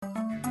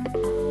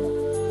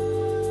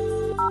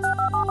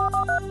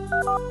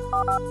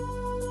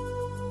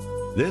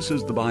This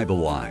is the Bible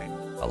Line,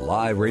 a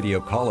live radio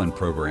call-in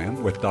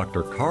program with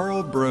Dr.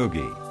 Carl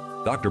Broggi.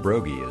 Dr.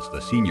 Broggi is the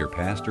senior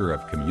pastor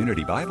of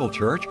Community Bible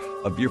Church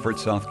of Beaufort,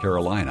 South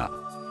Carolina.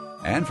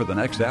 And for the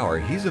next hour,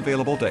 he's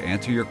available to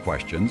answer your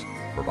questions,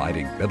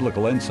 providing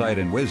biblical insight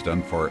and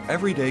wisdom for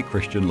everyday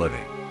Christian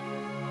living.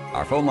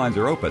 Our phone lines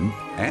are open,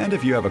 and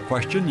if you have a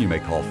question, you may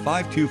call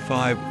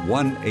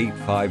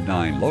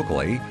 525-1859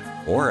 locally,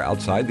 or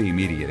outside the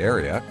immediate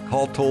area,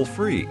 call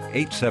toll-free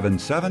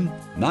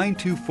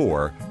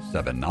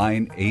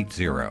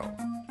 877-924-7980.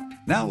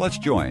 Now let's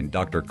join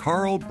Dr.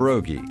 Carl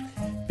Broggi.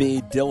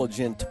 Be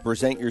diligent to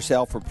present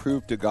yourself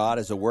approved to God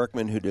as a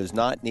workman who does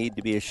not need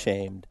to be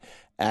ashamed,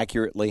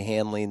 accurately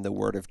handling the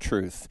word of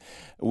truth.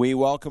 We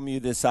welcome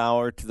you this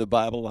hour to the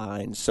Bible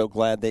Line. So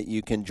glad that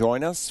you can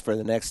join us for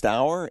the next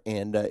hour.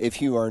 And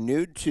if you are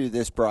new to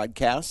this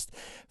broadcast,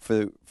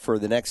 for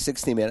the next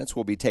 60 minutes,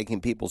 we'll be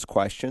taking people's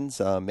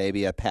questions,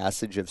 maybe a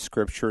passage of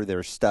Scripture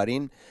they're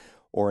studying,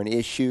 or an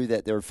issue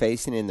that they're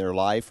facing in their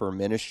life or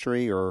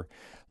ministry or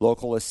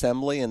local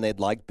assembly, and they'd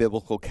like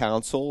biblical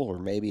counsel, or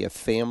maybe a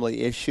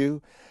family issue.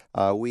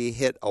 We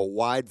hit a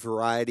wide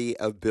variety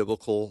of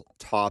biblical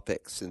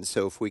topics, and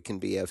so if we can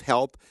be of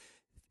help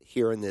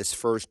here in this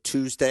first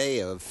Tuesday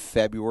of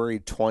February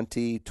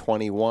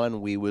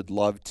 2021, we would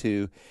love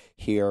to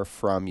hear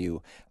from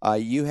you.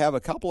 You have a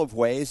couple of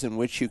ways in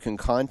which you can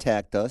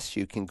contact us.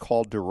 You can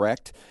call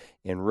direct,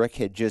 and Rick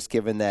had just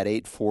given that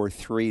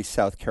 843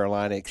 South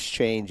Carolina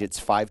exchange. It's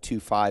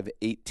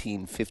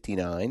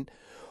 525-1859.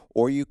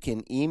 Or you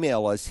can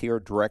email us here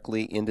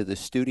directly into the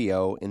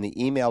studio, and the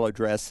email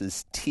address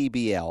is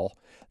TBL.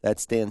 That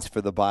stands for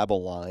the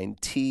Bible Line,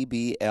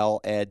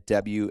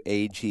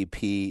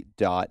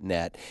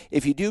 tbl@wagp.net.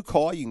 If you do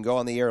call, you can go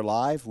on the air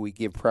live. We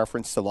give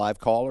preference to live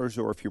callers,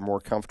 or if you're more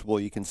comfortable,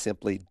 you can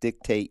simply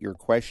dictate your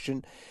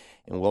question,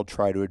 and we'll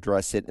try to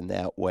address it in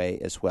that way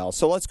as well.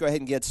 So let's go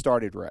ahead and get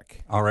started,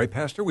 Rick. All right,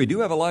 Pastor, we do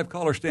have a live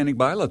caller standing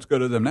by. Let's go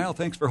to them now.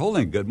 Thanks for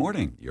holding. Good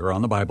morning. You're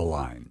on the Bible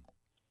Line.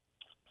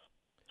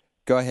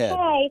 Go ahead.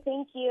 Hi,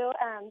 thank you.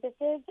 This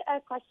is a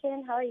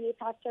question. How are you,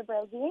 Pastor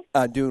Broggi?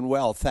 Doing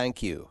well,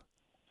 thank you.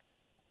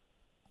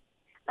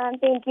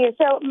 Thank you.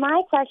 So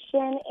my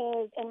question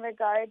is in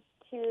regards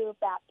to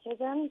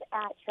baptisms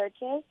at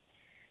churches.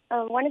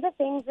 One of the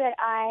things that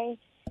I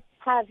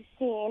have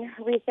seen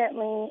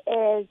recently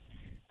is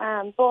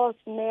both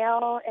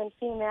male and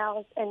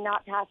females, and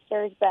not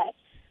pastors, but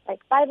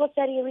like Bible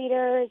study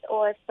leaders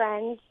or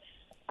friends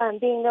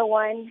being the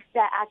one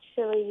that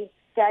actually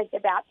does the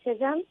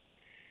baptism.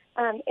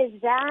 Is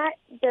that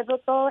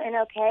biblical and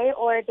okay,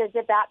 or does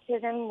the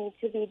baptism need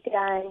to be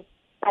done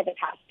by the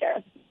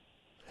pastor?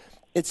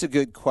 It's a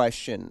good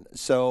question.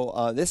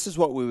 So this is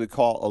what we would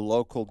call a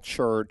local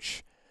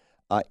church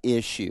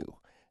issue.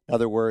 In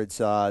other words,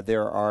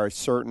 there are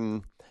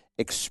certain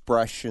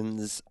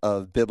expressions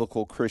of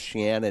biblical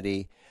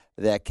Christianity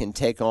that can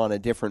take on a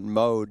different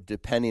mode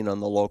depending on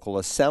the local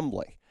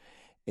assembly.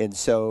 And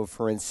so,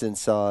 for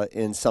instance,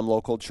 in some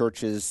local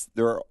churches,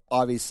 there are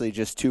obviously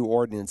just two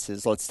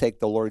ordinances. Let's take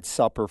the Lord's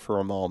Supper for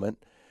a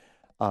moment.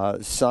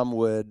 Some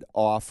would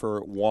offer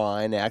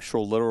wine,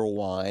 actual literal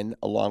wine,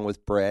 along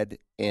with bread,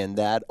 and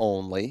that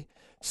only.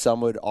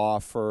 Some would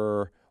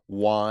offer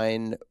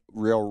wine,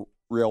 real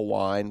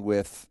wine,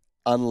 with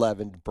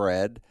unleavened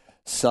bread.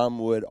 Some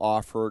would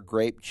offer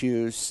grape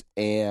juice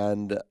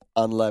and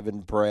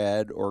unleavened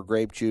bread, or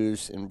grape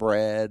juice and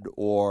bread,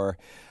 or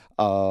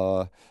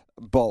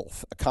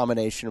both, a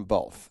combination of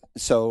both.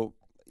 So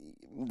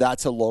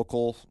that's a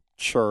local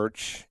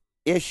church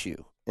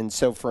issue. And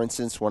so, for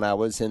instance, when I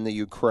was in the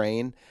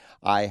Ukraine,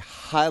 I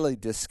highly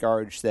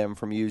discouraged them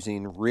from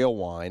using real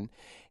wine,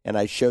 and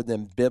I showed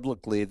them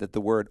biblically that the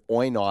word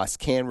oinos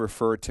can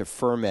refer to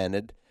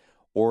fermented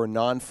or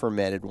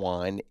non-fermented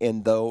wine,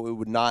 and though it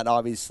would not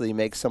obviously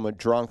make someone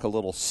drunk a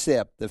little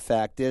sip, the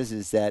fact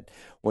is that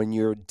when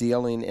you're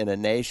dealing in a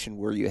nation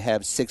where you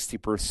have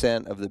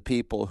 60% of the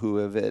people who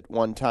have at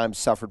one time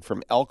suffered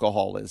from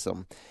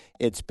alcoholism,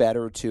 it's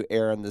better to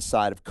err on the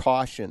side of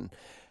caution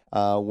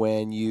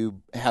when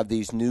you have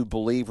these new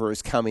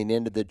believers coming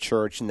into the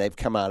church and they've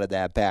come out of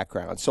that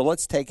background. So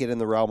let's take it in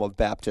the realm of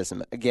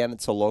baptism. Again,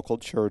 it's a local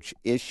church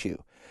issue.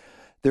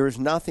 There is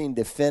nothing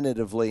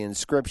definitively in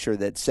Scripture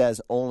that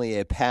says only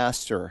a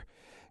pastor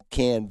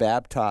can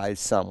baptize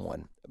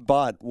someone.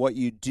 But what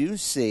you do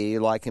see,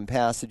 like in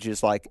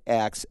passages like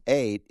Acts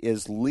 8,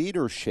 is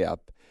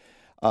leadership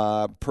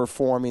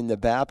performing the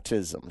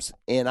baptisms.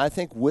 And I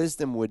think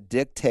wisdom would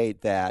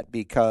dictate that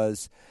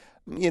because,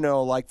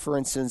 like for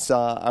instance,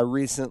 I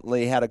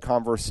recently had a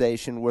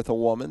conversation with a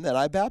woman that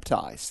I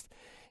baptized.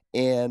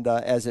 And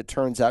as it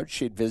turns out,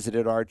 she'd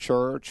visited our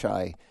church.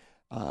 I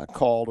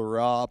called her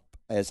up,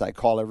 as I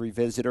call every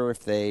visitor,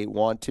 if they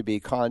want to be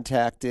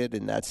contacted,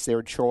 and that's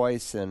their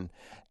choice, and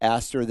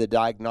asked her the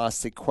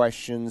diagnostic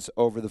questions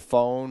over the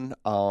phone.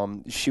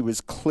 She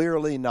was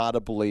clearly not a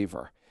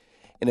believer.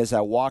 And as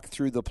I walked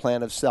through the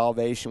plan of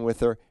salvation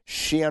with her,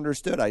 she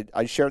understood.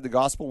 I shared the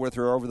gospel with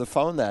her over the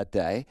phone that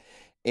day,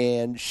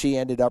 and she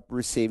ended up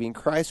receiving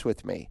Christ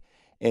with me.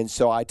 And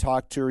so I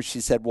talked to her. She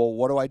said, well,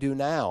 what do I do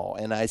now?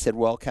 And I said,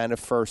 well, kind of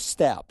first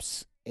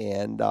steps.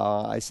 And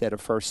I said a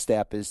first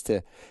step is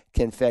to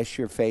confess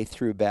your faith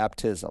through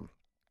baptism.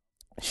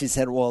 She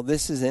said, well,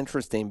 this is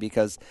interesting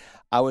because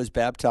I was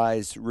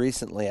baptized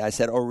recently. I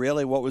said, oh,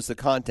 really? What was the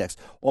context?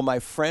 Well, my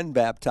friend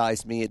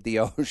baptized me at the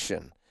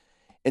ocean.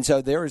 And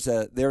so there's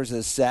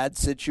a sad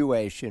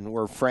situation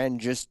where a friend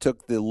just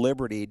took the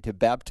liberty to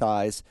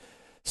baptize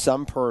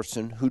some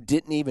person who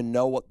didn't even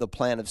know what the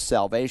plan of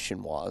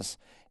salvation was,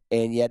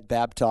 and yet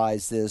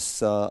baptized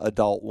this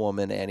adult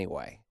woman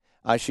anyway.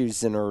 She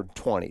was in her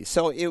 20s.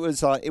 So it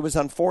was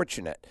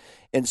unfortunate.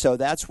 And so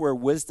that's where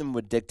wisdom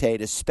would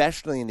dictate,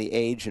 especially in the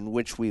age in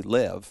which we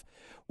live,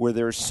 where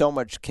there's so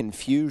much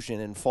confusion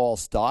and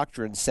false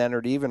doctrine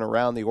centered even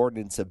around the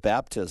ordinance of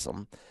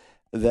baptism,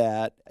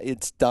 that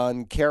it's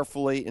done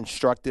carefully,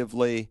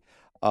 instructively.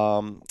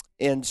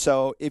 And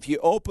so if you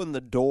open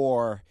the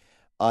door,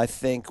 I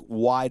think,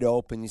 wide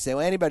open, you say,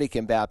 well, anybody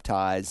can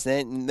baptize,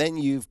 then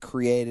you've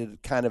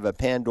created kind of a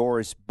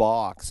Pandora's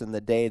box in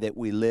the day that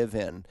we live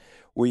in,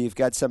 where you've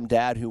got some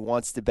dad who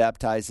wants to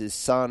baptize his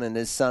son, and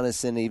his son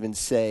isn't even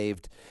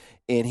saved,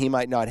 and he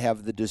might not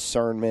have the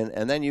discernment,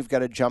 and then you've got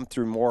to jump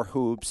through more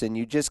hoops, and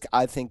you just,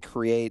 I think,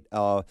 create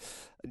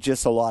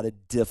just a lot of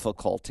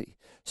difficulty.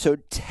 So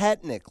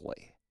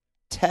technically,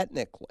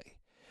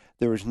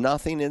 there is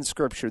nothing in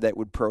Scripture that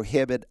would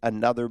prohibit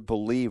another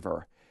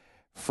believer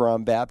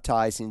from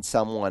baptizing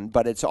someone,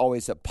 but it's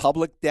always a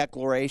public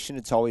declaration.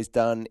 It's always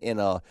done in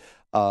a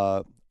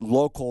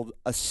local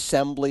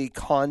assembly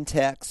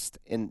context.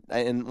 And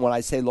when I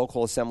say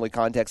local assembly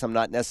context, I'm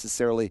not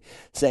necessarily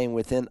saying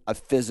within a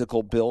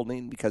physical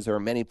building, because there are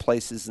many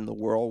places in the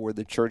world where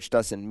the church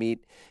doesn't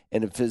meet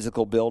in a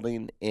physical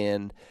building.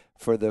 And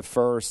for the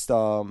first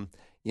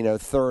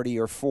 30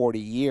 or 40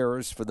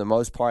 years, for the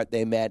most part,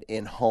 they met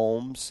in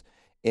homes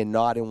and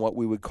not in what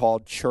we would call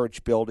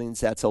church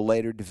buildings. That's a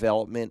later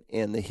development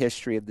in the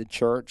history of the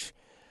church.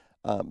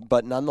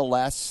 But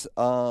nonetheless,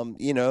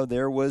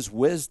 there was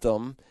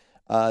wisdom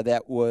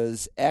that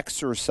was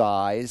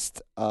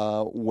exercised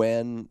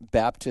when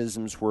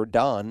baptisms were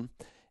done.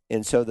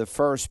 And so the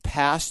first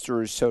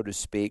pastors, so to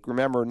speak,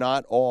 remember,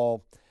 not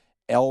all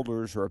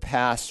elders or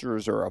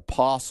pastors or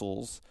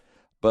apostles,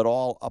 but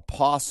all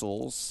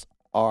apostles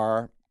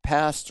are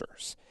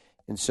pastors.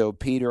 And so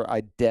Peter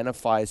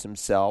identifies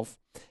himself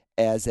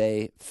as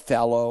a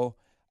fellow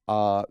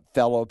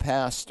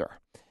pastor.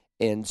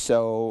 And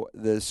so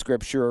the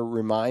Scripture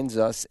reminds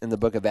us in the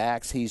book of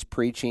Acts, he's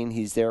preaching,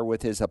 he's there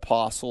with his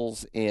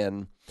apostles,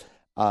 and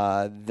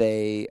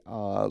they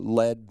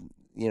led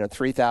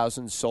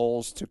 3,000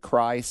 souls to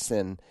Christ,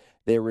 and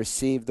they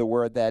received the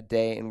word that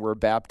day and were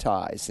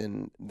baptized,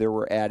 and there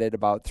were added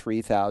about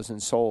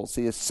 3,000 souls.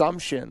 The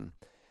assumption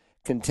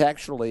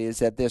contextually is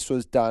that this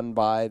was done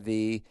by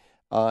the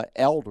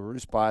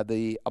elders, by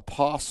the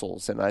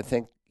apostles, and I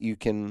think you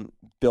can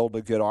build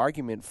a good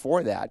argument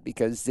for that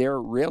because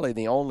they're really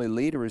the only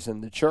leaders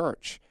in the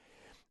church.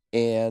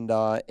 And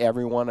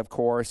everyone, of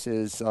course,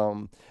 is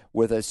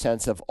with a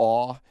sense of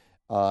awe,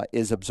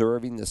 is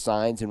observing the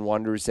signs and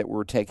wonders that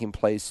were taking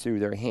place through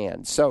their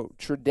hands. So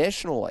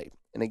traditionally,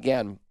 and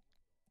again,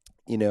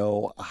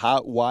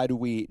 why do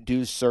we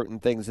do certain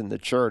things in the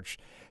church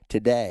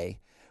today?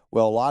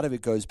 Well, a lot of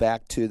it goes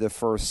back to the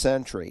first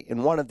century.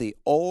 And one of the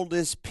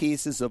oldest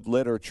pieces of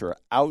literature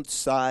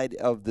outside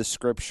of the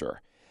Scripture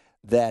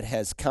that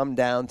has come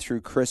down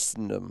through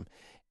Christendom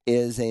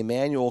is a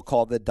manual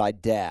called the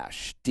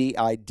Didache,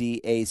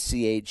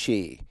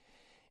 Didache,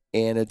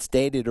 and it's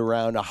dated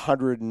around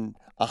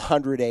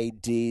 100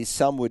 AD.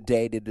 Some would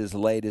date it as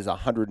late as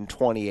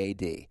 120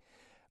 AD.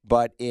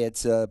 But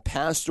it's a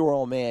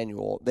pastoral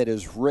manual that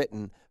is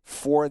written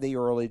for the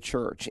early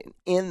church. And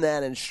in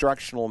that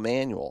instructional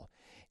manual,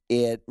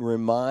 it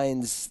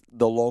reminds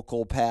the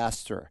local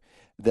pastor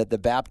that the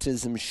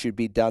baptism should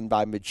be done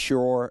by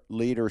mature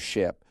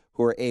leadership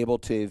who are able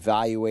to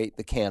evaluate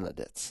the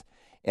candidates.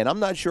 And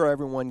I'm not sure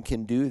everyone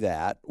can do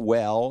that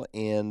well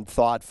and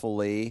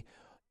thoughtfully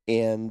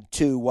and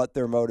to what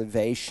their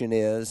motivation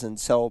is. And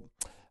so,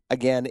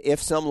 again,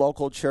 if some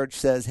local church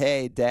says,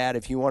 hey, Dad,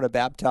 if you want to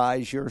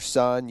baptize your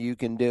son, you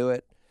can do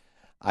it,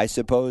 I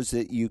suppose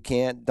that you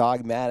can't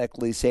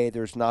dogmatically say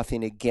there's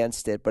nothing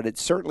against it, but it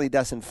certainly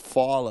doesn't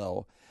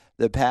follow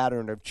the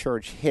pattern of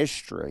church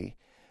history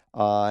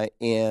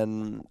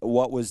in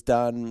what was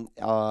done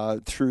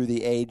through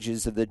the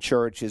ages of the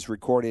church is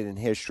recorded in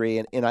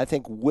history. And I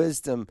think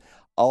wisdom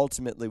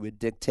ultimately would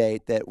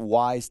dictate that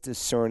wise,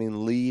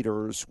 discerning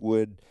leaders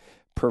would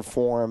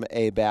perform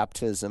a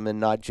baptism and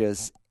not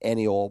just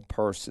any old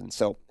person.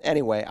 So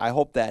anyway, I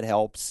hope that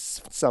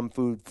helps. Some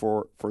food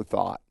for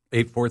thought.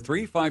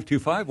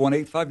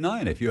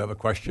 843-525-1859 if you have a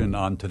question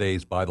on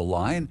today's By the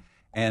Line.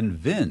 And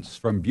Vince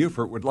from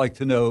Beaufort would like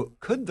to know,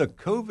 could the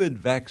COVID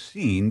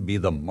vaccine be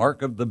the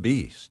mark of the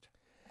beast?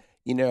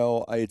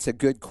 It's a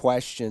good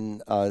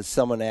question.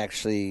 Someone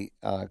actually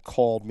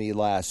called me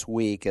last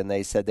week, and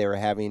they said they were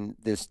having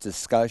this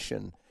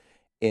discussion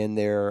in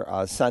their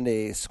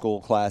Sunday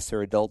school class,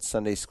 their adult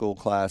Sunday school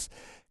class.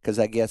 because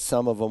I guess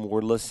some of them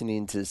were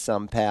listening to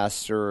some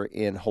pastor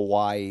in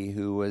Hawaii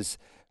who was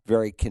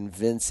very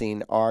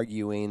convincing,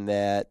 arguing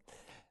that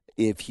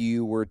if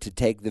you were to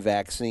take the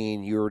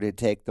vaccine, you were to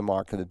take the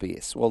mark of the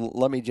beast. Well,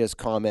 let me just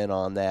comment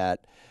on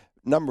that.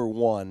 Number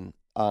one,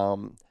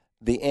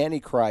 the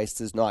Antichrist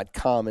does not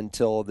come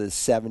until the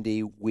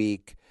 70th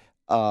week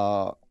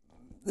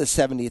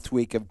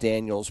of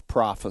Daniel's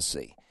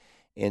prophecy.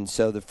 And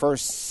so the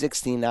first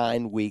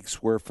 69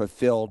 weeks were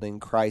fulfilled in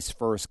Christ's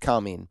first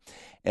coming.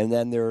 And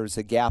then there's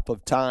a gap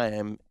of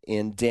time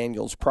in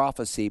Daniel's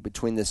prophecy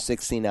between the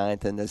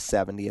 69th and the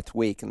 70th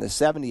week. And the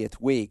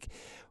 70th week,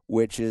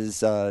 which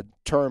is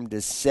termed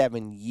as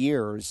 7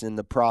 years in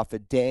the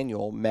prophet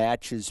Daniel,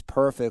 matches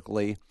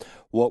perfectly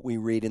what we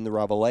read in the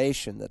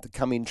Revelation, that the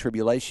coming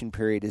tribulation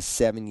period is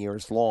 7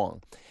 years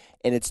long.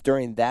 And it's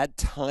during that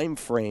time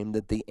frame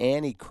that the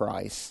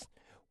Antichrist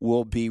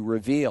will be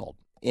revealed.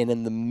 And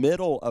in the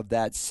middle of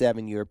that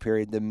 7-year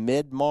period, the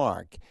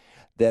mid-mark,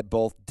 that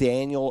both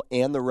Daniel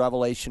and the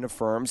Revelation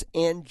affirms,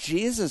 and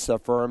Jesus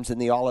affirms in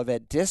the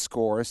Olivet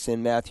Discourse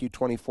in Matthew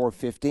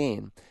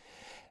 24:15,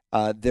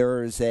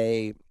 there is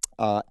a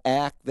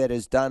act that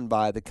is done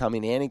by the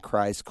coming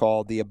Antichrist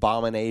called the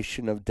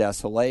Abomination of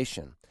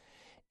Desolation.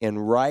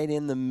 And right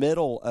in the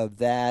middle of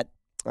that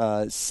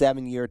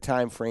 7-year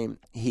time frame,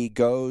 he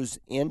goes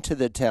into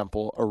the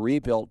temple, a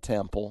rebuilt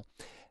temple,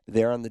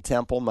 there on the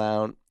Temple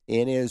Mount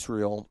in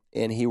Israel,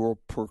 and he will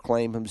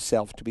proclaim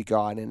himself to be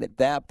God. And at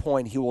that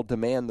point, he will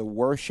demand the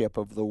worship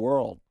of the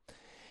world,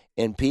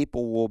 and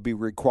people will be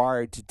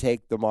required to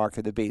take the mark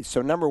of the beast.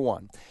 So number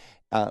one,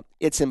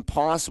 it's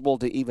impossible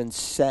to even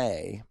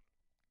say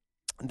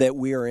that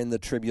we are in the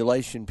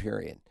tribulation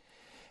period,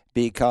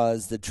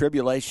 because the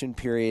tribulation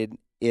period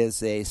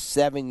is a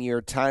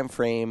 7-year time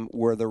frame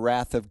where the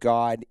wrath of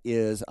God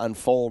is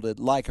unfolded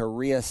like a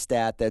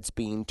rheostat that's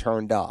being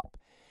turned up.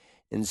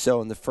 And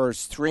so in the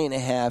first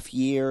 3.5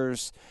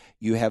 years,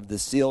 you have the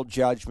seal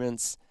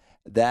judgments.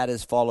 That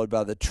is followed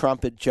by the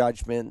trumpet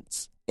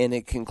judgments, and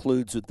it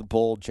concludes with the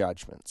bowl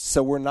judgments.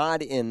 So we're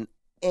not in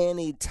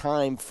any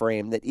time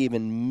frame that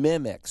even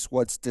mimics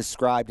what's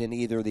described in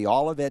either the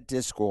Olivet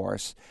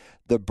Discourse,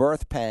 the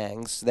birth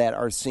pangs that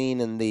are seen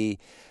in the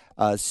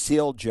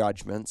seal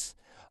judgments,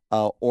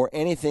 or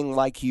anything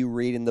like you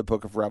read in the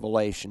book of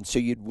Revelation. So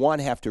you'd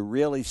have to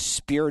really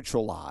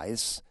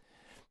spiritualize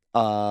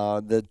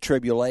the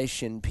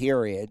tribulation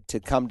period to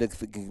come to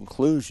the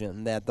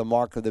conclusion that the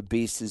mark of the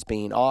beast is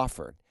being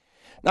offered.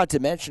 Not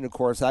to mention, of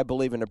course, I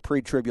believe in a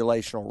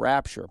pre-tribulational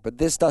rapture, but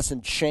this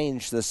doesn't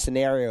change the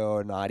scenario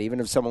or not. Even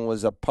if someone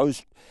was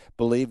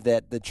believe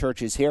that the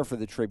church is here for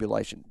the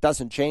tribulation, it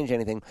doesn't change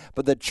anything,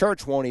 but the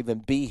church won't even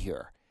be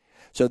here.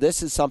 So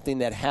this is something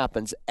that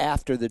happens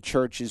after the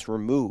church is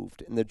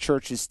removed, and the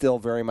church is still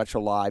very much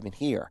alive and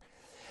here.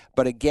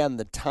 But again,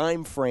 the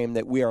time frame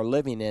that we are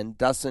living in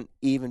doesn't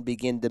even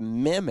begin to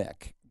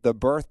mimic the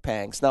birth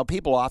pangs. Now,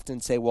 people often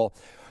say, well,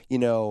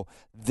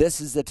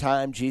 this is the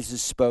time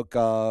Jesus spoke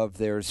of.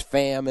 There's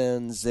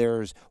famines,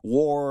 there's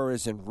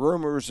wars and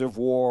rumors of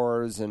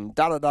wars and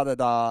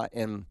da-da-da-da-da.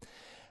 And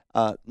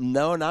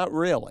no, not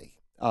really.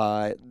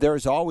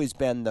 There's always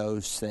been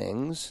those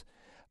things.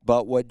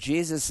 But what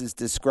Jesus is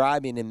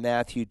describing in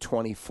Matthew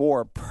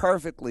 24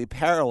 perfectly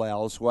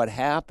parallels what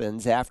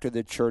happens after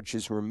the church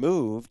is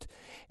removed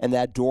and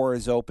that door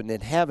is opened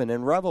in heaven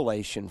in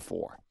Revelation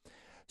 4.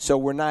 So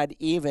we're not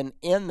even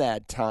in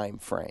that time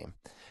frame.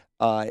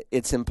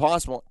 It's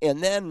impossible.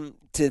 And then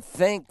to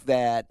think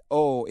that,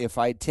 if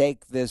I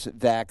take this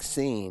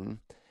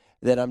vaccine,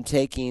 that I'm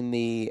taking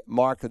the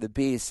mark of the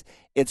beast,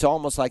 it's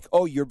almost like,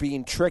 you're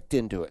being tricked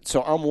into it.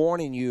 So I'm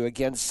warning you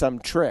against some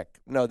trick.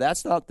 No,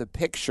 that's not the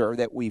picture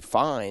that we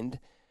find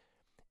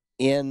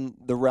in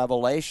the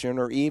Revelation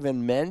or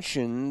even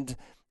mentioned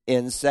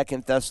in 2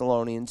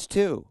 Thessalonians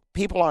 2.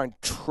 People aren't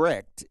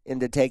tricked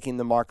into taking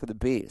the mark of the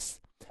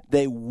beast.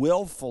 They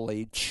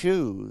willfully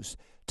choose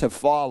to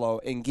follow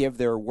and give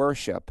their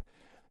worship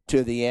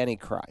to the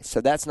Antichrist.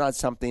 So that's not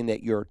something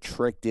that you're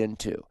tricked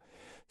into.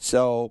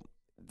 So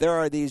there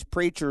are these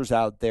preachers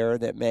out there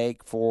that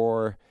make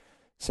for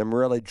some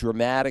really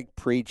dramatic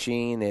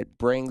preaching. It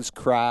brings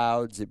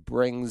crowds. It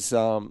brings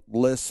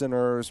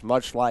listeners,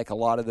 much like a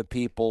lot of the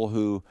people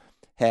who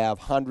have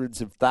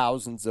hundreds of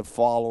thousands of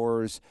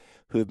followers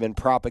who've been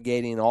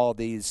propagating all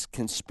these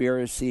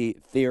conspiracy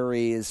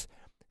theories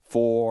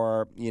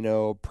for,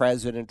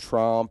 President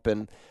Trump,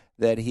 and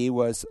that he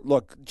was,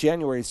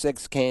 January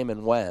 6th came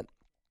and went.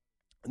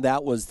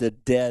 That was the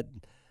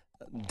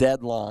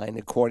deadline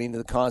according to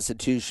the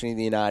Constitution of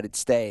the United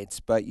States,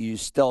 but you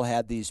still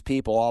had these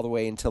people all the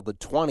way until the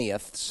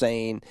 20th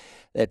saying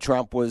that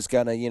Trump was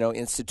going to,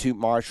 institute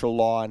martial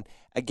law. And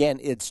again,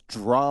 it's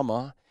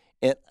drama.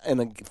 And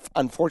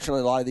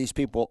unfortunately, a lot of these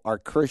people are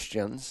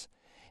Christians,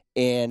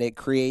 and it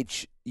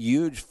creates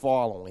huge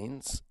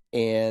followings.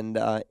 And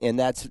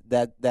that's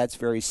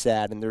very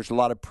sad. And there's a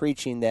lot of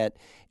preaching that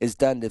is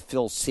done to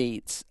fill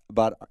seats,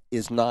 but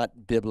is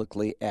not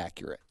biblically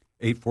accurate.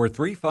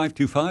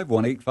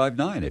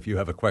 843-525-1859 if you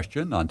have a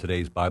question on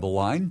today's Bible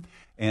Line.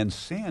 And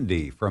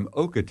Sandy from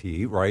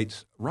Okatee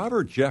writes,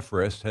 Robert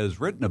Jeffress has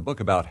written a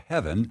book about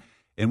heaven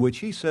in which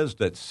he says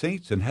that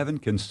saints in heaven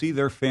can see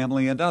their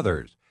family and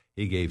others.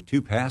 He gave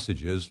two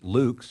passages,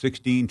 Luke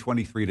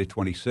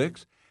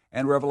 16:23-26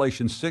 and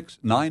Revelation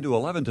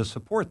 6:9-11 to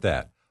support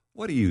that.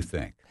 What do you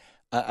think?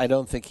 I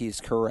don't think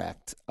he's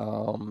correct.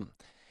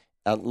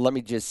 Let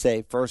me just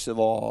say, first of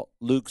all,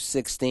 Luke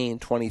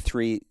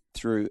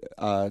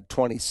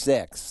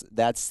 16:23-26,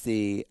 that's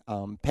the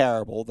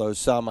parable, though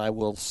some, I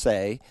will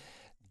say,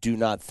 do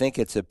not think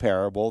it's a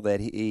parable, that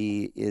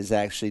he is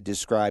actually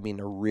describing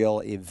a real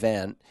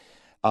event.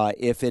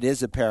 If it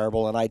is a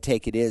parable, and I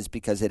take it is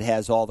because it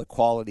has all the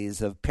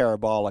qualities of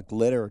parabolic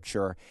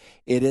literature,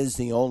 it is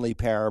the only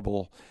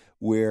parable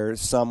where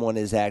someone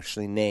is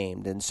actually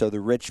named. And so the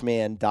rich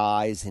man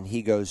dies and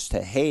he goes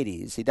to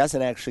Hades. He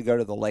doesn't actually go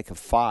to the lake of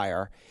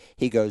fire.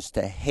 He goes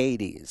to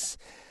Hades.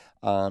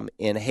 And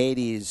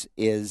Hades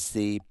is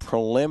the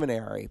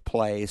preliminary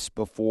place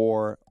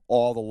before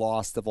all the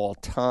lost of all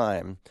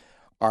time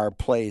are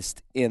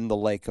placed in the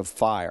lake of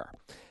fire.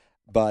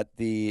 But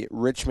the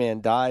rich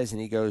man dies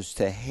and he goes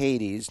to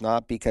Hades,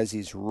 not because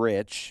he's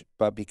rich,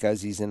 but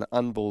because he's an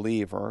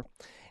unbeliever.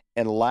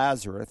 And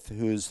Lazarus,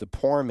 who's the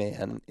poor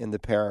man in the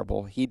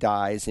parable, he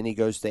dies and he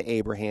goes to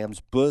Abraham's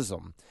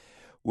bosom,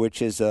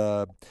 which is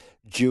a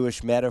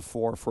Jewish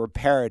metaphor for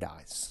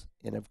paradise.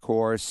 And of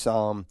course,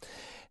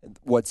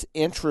 what's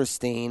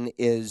interesting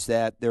is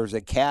that there's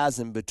a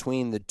chasm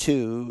between the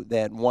two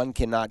that one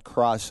cannot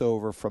cross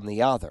over from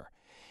the other.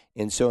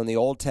 And so in the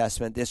Old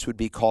Testament, this would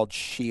be called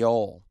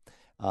Sheol.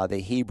 The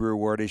Hebrew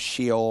word is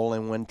Sheol,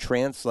 and when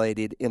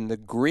translated in the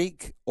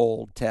Greek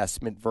Old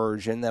Testament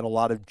version that a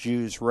lot of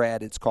Jews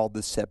read, it's called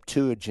the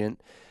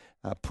Septuagint.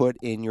 Put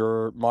in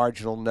your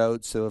marginal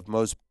notes of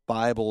most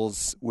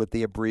Bibles with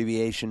the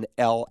abbreviation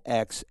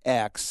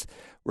LXX,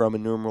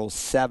 Roman numeral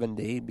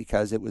 70,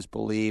 because it was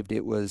believed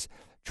it was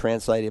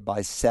translated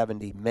by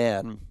 70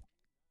 men,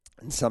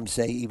 and some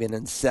say even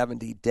in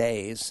 70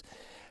 days.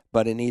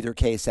 But in either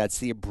case, that's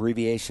the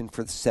abbreviation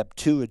for the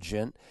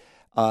Septuagint.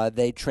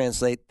 They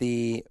translate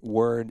the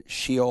word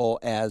Sheol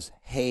as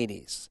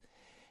Hades.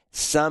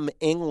 Some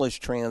English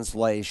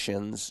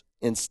translations,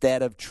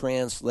 instead of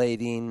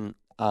translating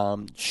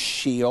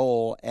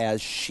Sheol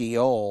as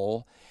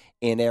Sheol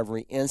in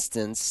every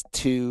instance,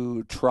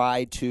 to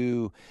try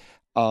to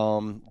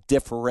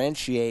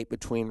differentiate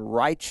between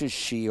righteous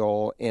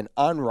Sheol and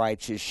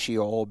unrighteous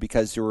Sheol,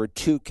 because there were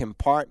two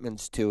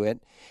compartments to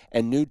it,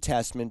 and New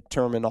Testament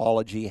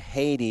terminology,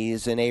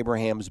 Hades and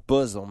Abraham's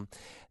bosom,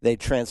 they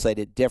translate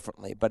it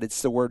differently, but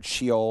it's the word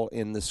Sheol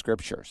in the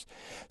Scriptures.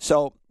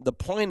 So the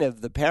point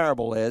of the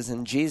parable is,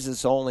 and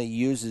Jesus only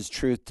uses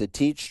truth to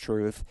teach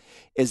truth,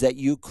 is that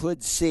you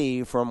could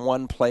see from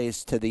one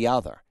place to the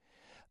other.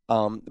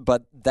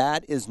 But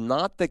that is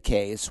not the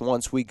case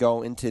once we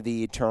go into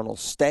the eternal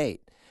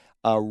state.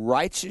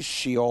 Righteous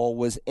Sheol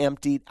was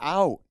emptied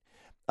out,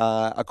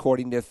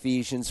 according to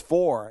Ephesians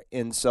 4.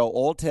 And so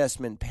Old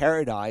Testament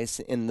paradise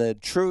in the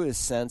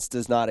truest sense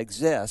does not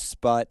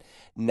exist, but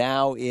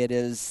now it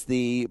is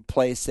the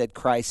place that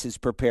Christ has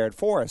prepared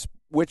for us,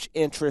 which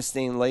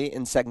interestingly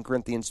in 2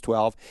 Corinthians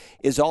 12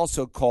 is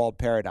also called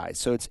paradise.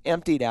 So it's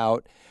emptied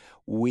out.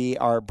 We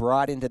are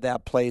brought into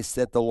that place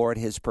that the Lord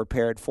has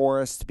prepared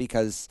for us,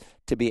 because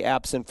to be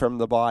absent from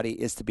the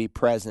body is to be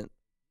present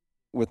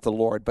with the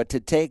Lord. But to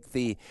take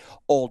the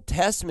Old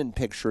Testament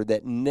picture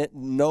that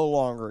no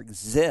longer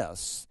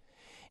exists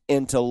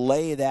and to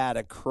lay that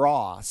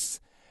across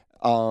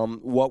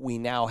what we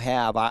now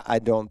have, I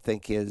don't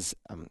think is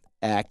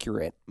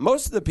accurate.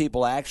 Most of the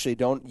people actually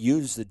don't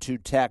use the two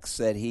texts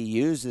that he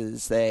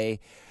uses. They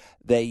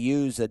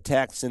use a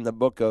text in the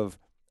book of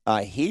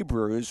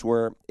Hebrews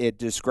where it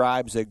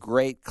describes a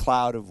great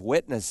cloud of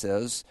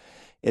witnesses.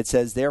 It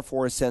says,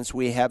 therefore, since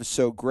we have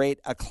so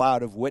great a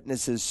cloud of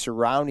witnesses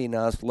surrounding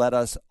us, let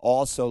us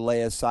also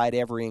lay aside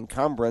every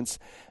encumbrance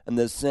and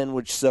the sin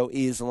which so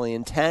easily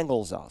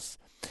entangles us.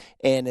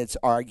 And it's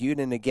argued,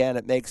 and again,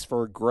 it makes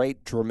for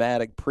great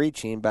dramatic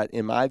preaching, but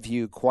in my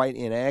view, quite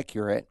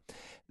inaccurate,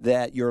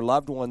 that your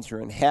loved ones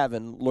are in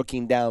heaven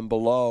looking down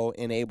below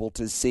and able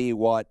to see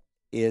what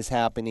is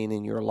happening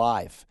in your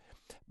life.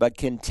 But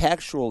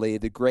contextually,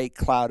 the great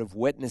cloud of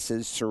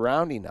witnesses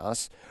surrounding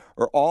us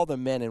are all the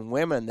men and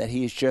women that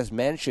he's just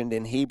mentioned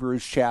in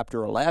Hebrews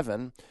chapter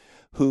 11,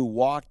 who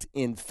walked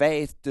in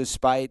faith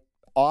despite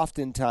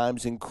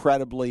oftentimes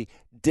incredibly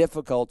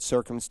difficult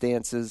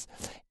circumstances,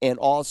 and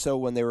also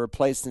when they were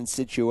placed in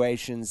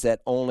situations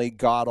that only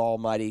God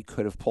Almighty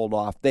could have pulled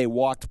off. They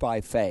walked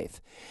by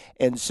faith.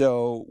 And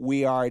so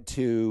we are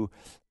to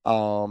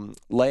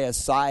lay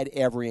aside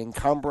every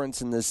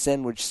encumbrance and the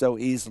sin which so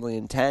easily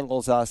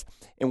entangles us,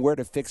 and we're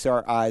to fix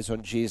our eyes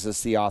on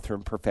Jesus, the author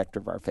and perfecter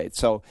of our faith.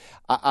 So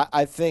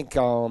I think,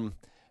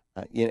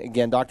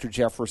 again, Dr.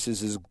 Jeffress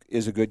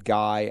is a good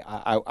guy.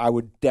 I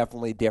would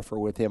definitely differ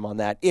with him on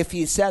that. If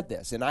he said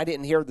this, and I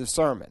didn't hear the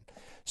sermon,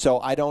 so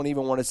I don't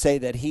even want to say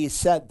that he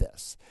said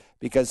this,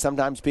 because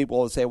sometimes people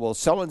will say, well,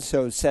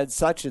 so-and-so said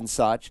such and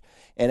such,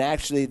 and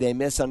actually they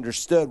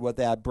misunderstood what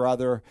that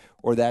brother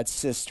or that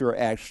sister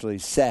actually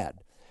said.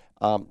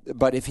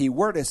 But if he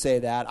were to say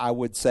that, I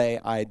would say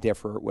I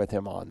differ with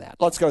him on that.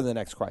 Let's go to the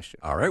next question.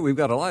 All right, we've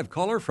got a live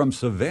caller from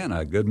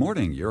Savannah. Good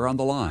morning. You're on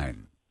the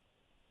line.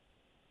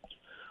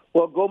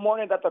 Well, good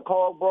morning, Dr.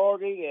 Carl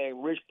Broggi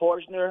and Rich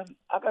Porchner.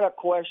 I got a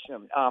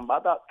question.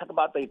 Talk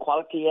about the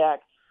Equality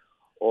Act,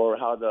 or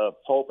how the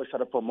Pope is trying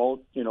to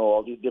promote,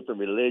 all these different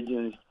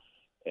religions,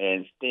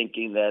 and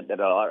thinking that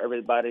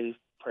everybody's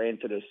praying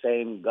to the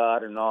same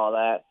God and all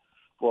that.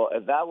 Well,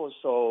 if that was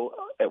so,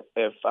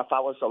 if I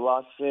was a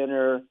lost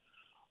sinner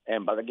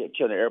and about to get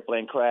killed in an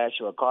airplane crash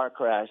or a car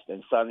crash,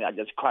 then suddenly I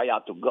just cry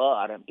out to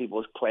God, and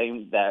people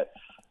claim that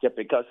just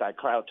because I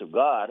cry out to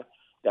God,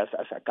 that's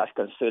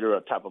considered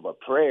a type of a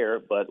prayer.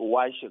 But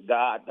why should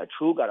God, the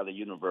true God of the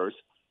universe,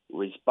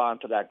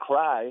 respond to that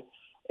cry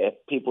if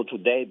people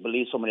today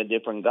believe so many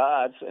different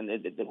gods, and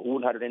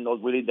how do they know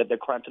really that they're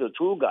crying to the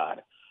true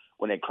God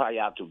when they cry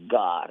out to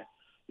God?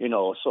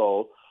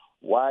 So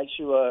why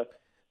should,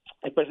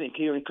 especially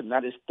here in the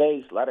United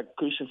States, a lot of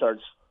Christians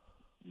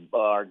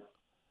are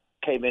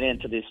caving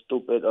into this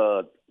stupid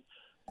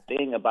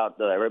thing about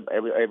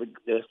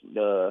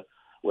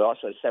we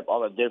also accept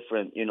all the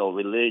different,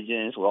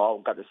 religions. We all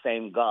got the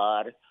same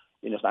God.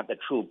 It's not the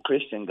true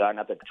Christian God,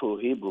 not the true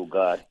Hebrew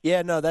God.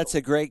 Yeah, no, that's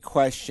a great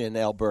question,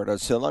 Alberto.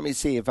 So let me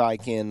see if I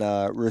can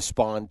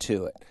respond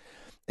to it.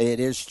 It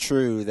is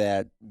true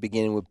that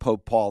beginning with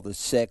Pope Paul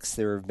VI,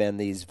 there have been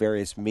these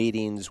various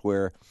meetings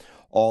where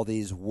all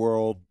these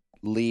world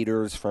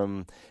leaders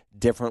from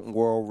different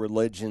world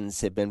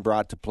religions have been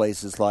brought to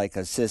places like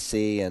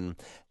Assisi, and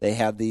they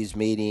have these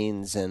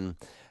meetings, and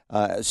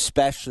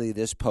especially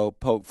this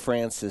Pope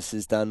Francis,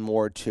 has done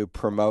more to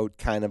promote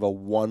kind of a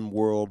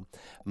one-world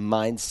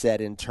mindset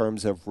in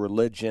terms of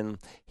religion.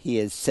 He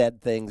has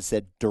said things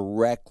that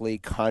directly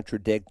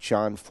contradict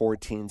John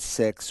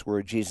 14:6,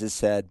 where Jesus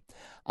said,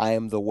 I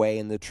am the way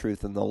and the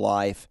truth and the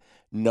life.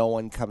 No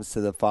one comes to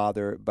the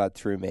Father but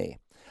through me.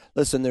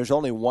 Listen, there's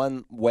only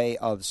one way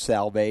of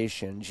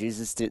salvation.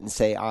 Jesus didn't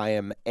say, I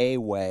am a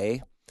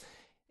way.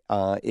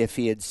 If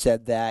he had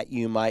said that,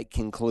 you might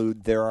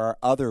conclude there are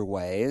other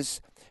ways.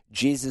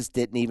 Jesus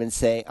didn't even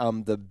say,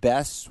 I'm the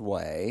best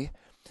way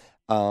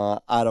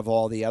out of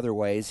all the other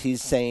ways.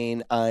 He's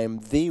saying, I'm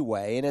the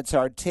way, and it's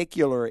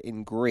articular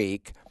in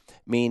Greek,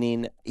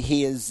 meaning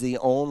he is the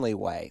only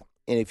way.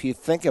 And if you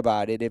think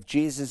about it, if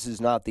Jesus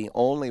is not the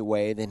only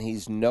way, then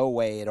he's no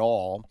way at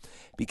all,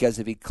 because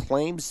if he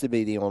claims to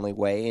be the only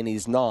way and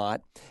he's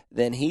not,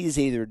 then he's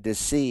either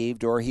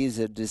deceived or he's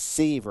a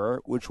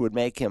deceiver, which would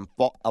make him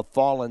a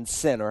fallen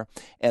sinner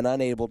and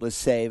unable to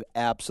save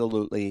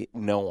absolutely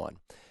no one.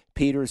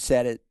 Peter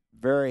said it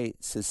very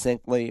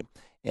succinctly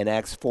in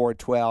Acts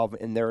 4:12,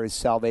 and there is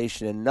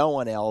salvation in no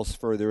one else,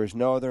 for there is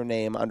no other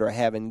name under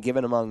heaven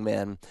given among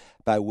men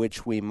by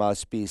which we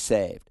must be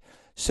saved.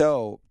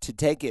 So, to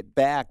take it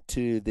back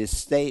to this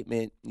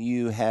statement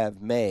you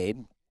have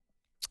made,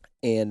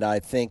 and I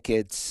think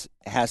it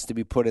has to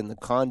be put in the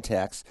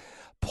context,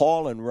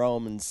 Paul in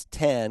Romans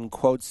 10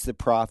 quotes the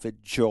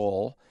prophet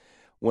Joel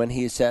when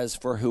he says,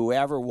 for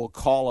whoever will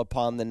call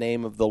upon the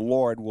name of the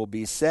Lord will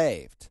be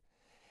saved.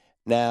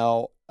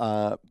 Now,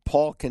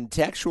 Paul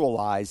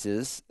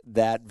contextualizes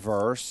that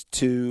verse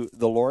to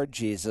the Lord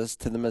Jesus,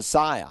 to the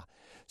Messiah.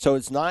 So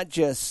it's not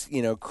just,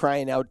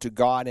 crying out to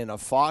God in a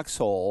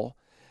foxhole,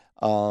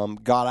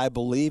 God, I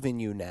believe in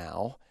you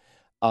now.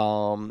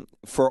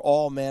 For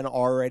all men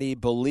already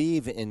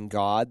believe in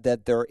God,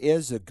 that there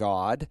is a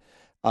God.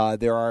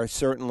 There are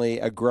certainly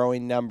a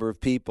growing number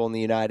of people in the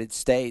United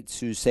States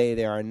who say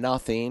they are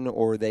nothing,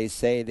 or they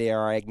say they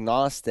are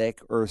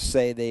agnostic, or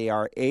say they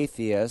are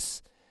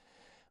atheists.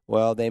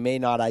 Well, they may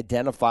not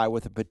identify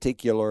with a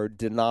particular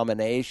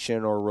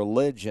denomination or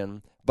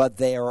religion, but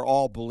they are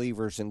all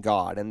believers in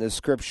God, and the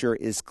Scripture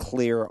is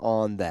clear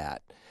on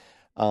that.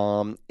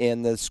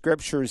 And the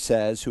Scripture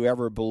says,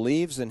 whoever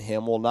believes in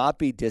him will not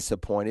be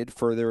disappointed,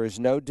 for there is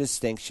no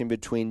distinction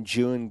between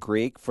Jew and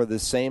Greek, for the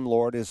same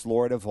Lord is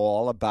Lord of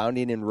all,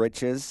 abounding in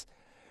riches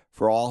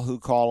for all who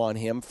call on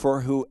him.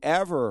 For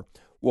whoever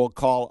will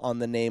call on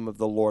the name of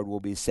the Lord will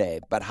be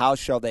saved. But how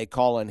shall they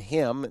call on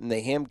him? And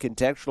the him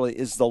contextually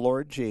is the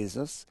Lord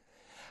Jesus.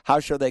 How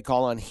shall they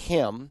call on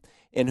him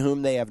in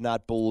whom they have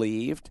not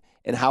believed?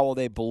 And how will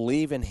they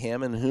believe in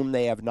him in whom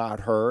they have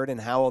not heard?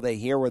 And how will they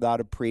hear without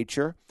a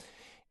preacher?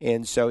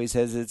 And so he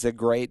says it's a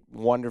great,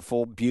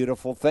 wonderful,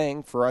 beautiful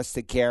thing for us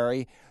to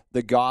carry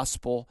the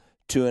gospel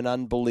to an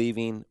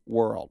unbelieving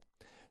world.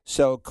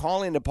 So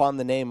calling upon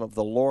the name of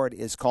the Lord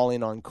is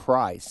calling on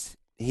Christ.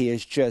 He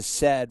has just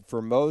said,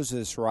 for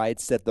Moses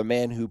writes, that the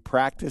man who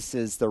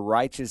practices the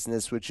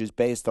righteousness which is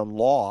based on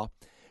law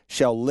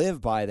shall live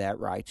by that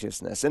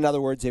righteousness. In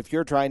other words, if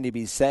you're trying to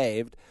be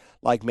saved,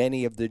 like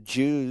many of the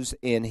Jews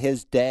in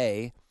his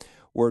day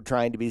were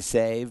trying to be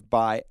saved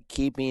by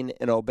keeping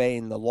and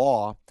obeying the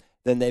law,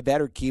 then they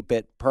better keep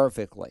it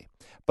perfectly.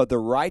 But the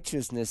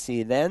righteousness,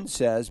 he then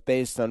says,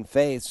 based on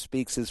faith,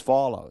 speaks as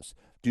follows.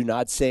 Do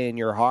not say in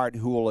your heart,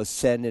 who will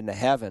ascend into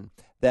heaven?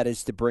 That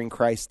is to bring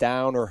Christ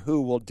down, or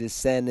who will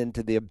descend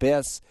into the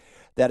abyss?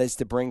 That is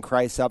to bring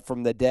Christ up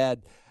from the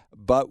dead.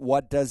 But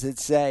what does it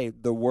say?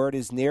 The word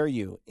is near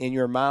you, in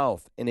your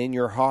mouth and in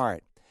your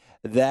heart.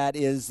 That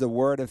is the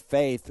word of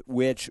faith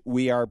which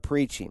we are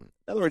preaching.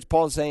 In other words,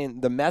 Paul's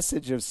saying the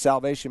message of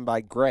salvation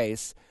by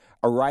grace,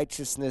 a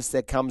righteousness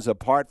that comes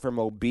apart from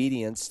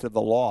obedience to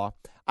the law.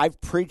 I've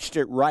preached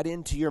it right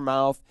into your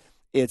mouth.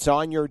 It's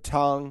on your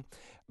tongue.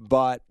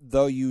 But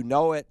though you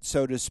know it,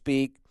 so to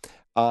speak,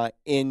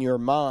 in your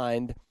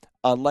mind,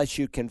 unless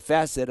you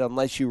confess it,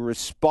 unless you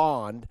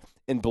respond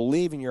and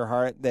believe in your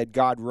heart that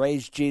God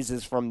raised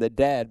Jesus from the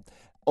dead,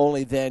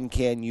 only then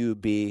can you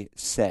be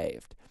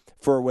saved.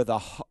 For with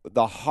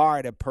the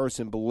heart a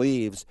person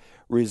believes,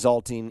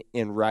 resulting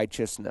in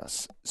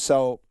righteousness.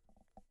 So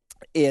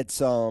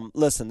it's,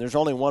 listen, there's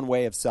only one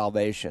way of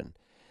salvation.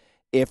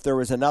 If there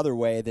was another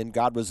way, then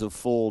God was a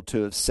fool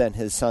to have sent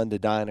his son to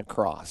die on a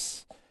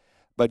cross.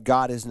 But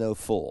God is no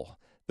fool.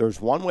 There's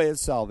one way of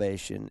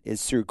salvation.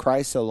 It's through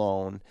Christ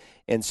alone.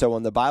 And so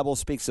when the Bible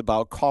speaks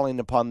about calling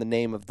upon the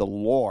name of the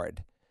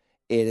Lord,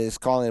 it is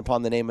calling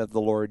upon the name of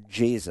the Lord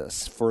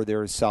Jesus, for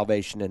there is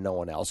salvation in no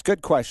one else.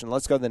 Good question.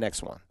 Let's go to the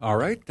next one. All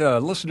right. A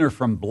listener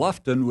from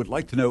Bluffton would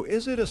like to know,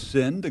 is it a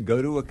sin to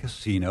go to a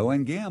casino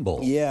and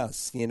gamble?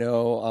 Yes.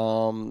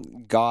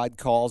 God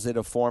calls it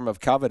a form of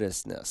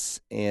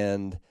covetousness.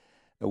 And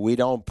we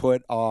don't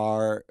put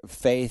our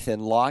faith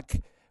in luck.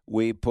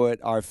 We put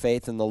our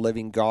faith in the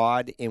living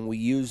God, and we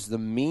use the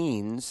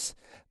means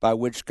by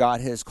which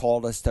God has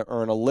called us to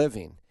earn a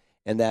living,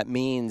 and that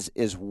means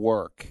is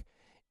work.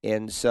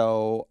 And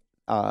so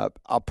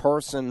a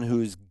person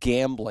who's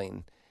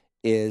gambling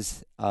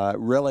is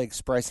really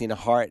expressing a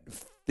heart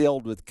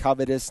filled with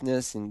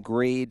covetousness and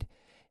greed,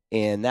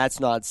 and that's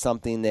not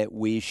something that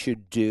we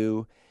should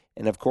do.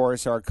 And, of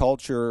course, our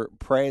culture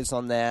preys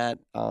on that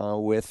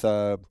with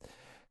a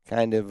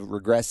kind of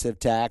regressive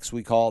tax.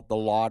 We call it the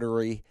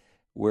lottery,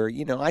 where,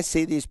 I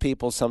see these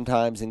people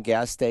sometimes in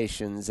gas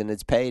stations, and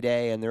it's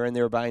payday, and they're in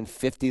there buying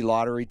 50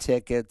 lottery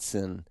tickets,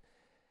 and,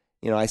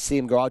 I see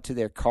them go out to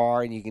their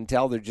car, and you can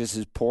tell they're just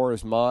as poor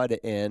as mud,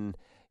 and,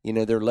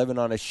 they're living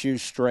on a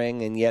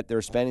shoestring, and yet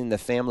they're spending the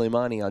family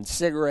money on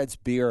cigarettes,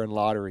 beer, and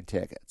lottery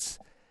tickets.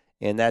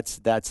 And that's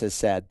a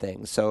sad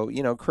thing. So,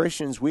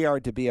 Christians, we are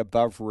to be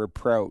above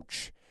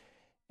reproach,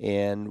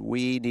 and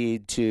we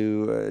need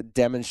to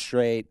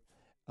demonstrate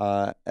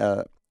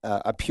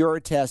a pure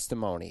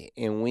testimony,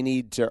 and we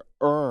need to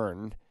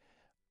earn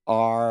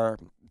our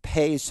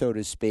pay, so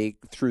to speak,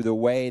 through the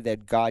way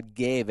that God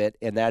gave it,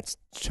 and that's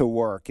to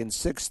work. In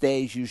 6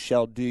 days you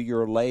shall do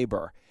your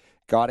labor.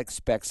 God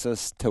expects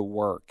us to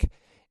work,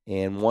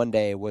 and one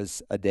day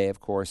was a day, of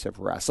course, of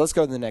rest. Let's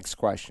go to the next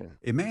question.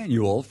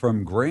 Emmanuel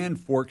from Grand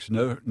Forks,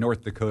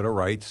 North Dakota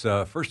writes,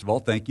 first of all,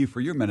 thank you for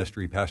your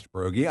ministry, Pastor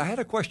Broggi. I had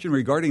a question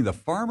regarding the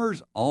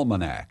Farmer's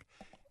Almanac.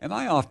 Am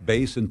I off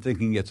base in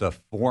thinking it's a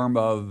form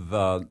of,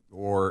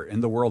 or in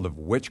the world of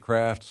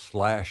witchcraft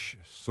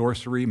 /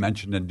 sorcery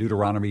mentioned in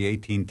Deuteronomy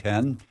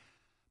 18:10?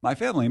 My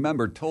family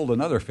member told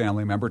another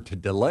family member to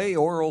delay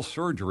oral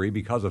surgery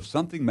because of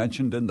something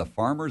mentioned in the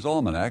Farmer's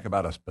Almanac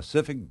about a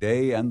specific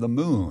day and the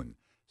moon.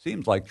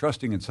 Seems like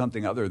trusting in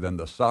something other than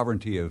the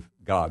sovereignty of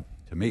God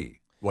to me.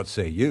 What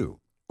say you?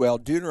 Well,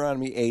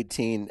 Deuteronomy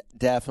 18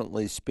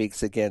 definitely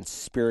speaks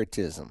against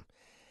spiritism.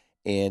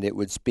 And it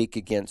would speak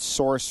against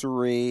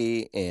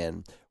sorcery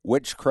and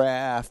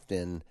witchcraft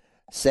and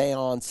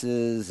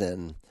seances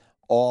and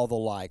all the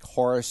like,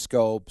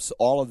 horoscopes.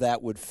 All of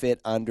that would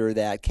fit under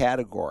that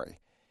category.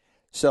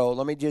 So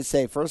let me just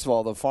say, first of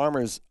all, the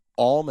Farmer's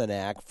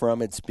Almanac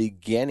from its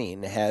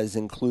beginning has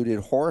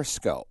included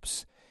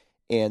horoscopes.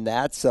 And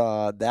that's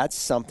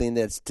something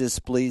that's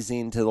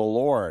displeasing to the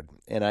Lord.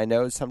 And I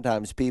know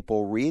sometimes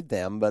people read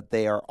them, but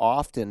they are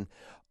often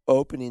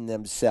opening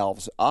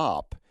themselves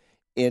up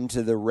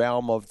into the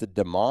realm of the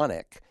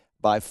demonic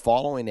by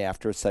following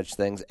after such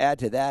things. Add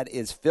to that,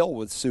 it's filled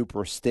with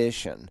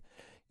superstition.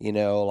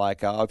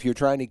 If you're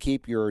trying to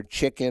keep your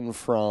chicken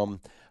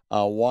from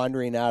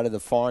wandering out of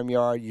the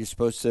farmyard, you're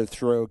supposed to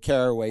throw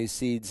caraway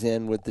seeds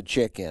in with the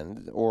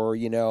chicken. Or,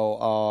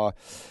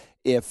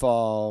 if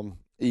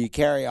you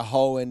carry a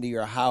hoe into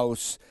your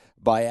house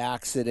by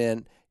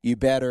accident, you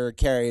better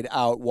carry it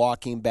out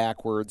walking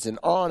backwards, and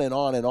on and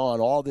on and on,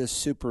 all this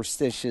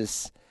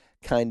superstitious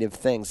kind of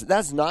things.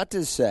 That's not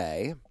to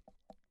say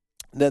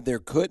that there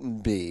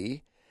couldn't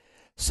be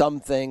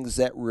some things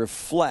that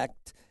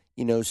reflect,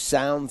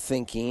 sound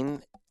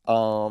thinking,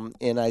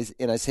 and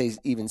I say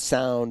even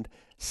sound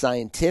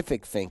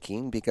scientific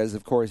thinking, because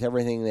of course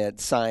everything that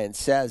science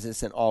says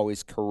isn't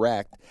always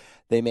correct.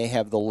 They may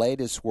have the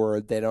latest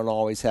word, they don't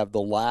always have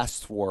the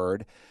last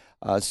word.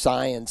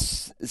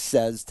 Science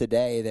says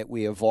today that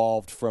we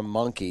evolved from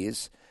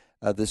monkeys.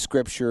 The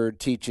Scripture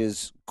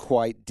teaches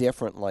quite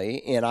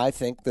differently, and I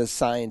think the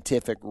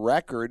scientific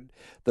record,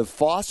 the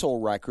fossil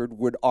record,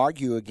 would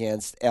argue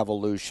against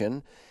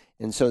evolution.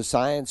 And so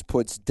science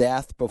puts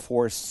death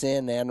before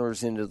sin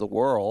enters into the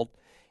world,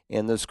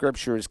 And the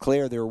Scripture is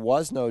clear. There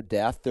was no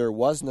death. There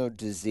was no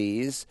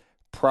disease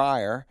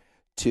prior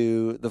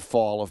to the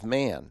fall of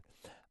man.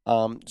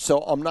 So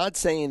I'm not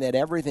saying that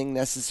everything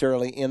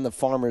necessarily in the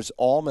Farmer's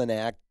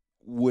Almanac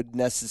would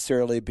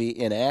necessarily be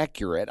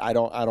inaccurate. I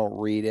don't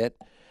read it.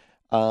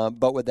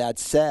 But with that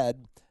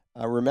said,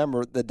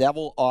 remember, the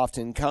devil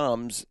often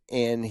comes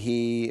and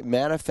he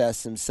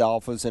manifests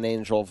himself as an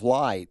angel of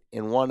light.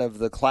 And one of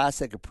the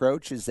classic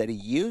approaches that he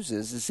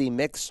uses is he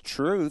mixes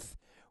truth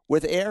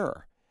with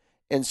error.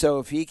 And so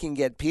if he can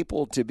get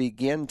people to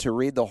begin to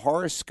read the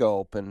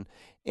horoscope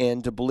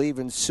and to believe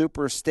in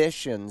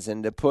superstitions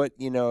and to put,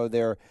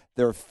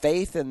 their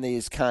faith in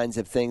these kinds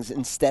of things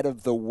instead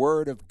of the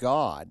Word of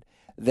God,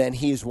 then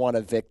he's won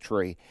a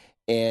victory.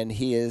 And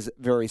he is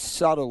very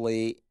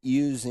subtly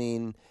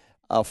using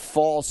a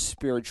false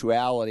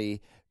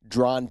spirituality,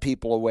 drawn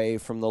people away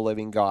from the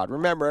living God.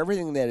 Remember,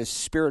 everything that is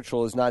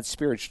spiritual is not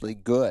spiritually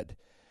good.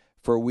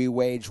 For we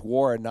wage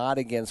war not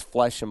against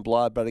flesh and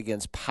blood, but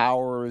against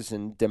powers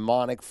and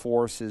demonic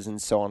forces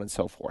and so on and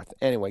so forth.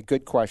 Anyway,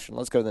 good question.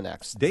 Let's go to the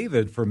next.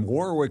 David from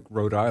Warwick,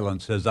 Rhode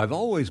Island says, I've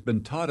always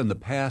been taught in the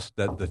past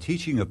that the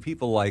teaching of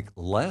people like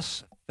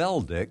Les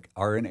Feldick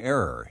are in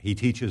error. He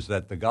teaches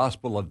that the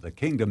gospel of the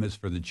kingdom is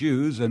for the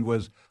Jews and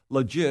was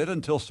legit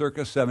until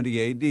circa 70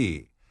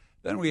 A.D.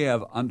 Then we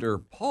have under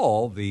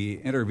Paul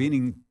the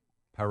intervening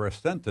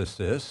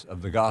parenthesis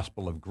of the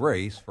gospel of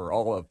grace for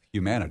all of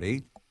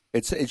humanity.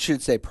 It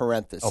should say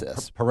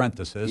parenthesis.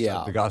 Parenthesis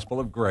of the gospel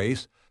of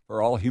grace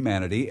for all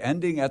humanity,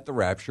 ending at the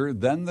rapture,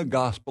 then the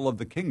gospel of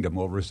the kingdom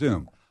will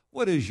resume.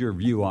 What is your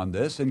view on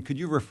this, and could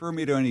you refer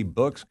me to any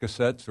books,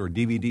 cassettes, or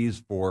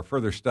DVDs for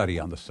further study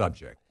on the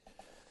subject?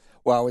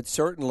 Well, I would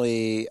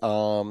certainly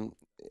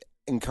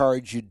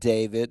encourage you,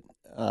 David,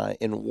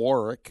 in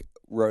Warwick,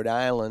 Rhode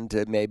Island,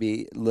 to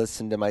maybe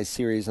listen to my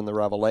series on the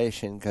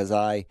Revelation, because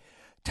I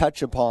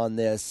touch upon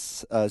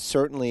this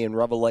certainly in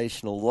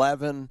Revelation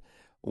 11,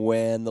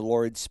 when the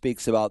Lord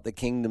speaks about the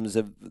kingdoms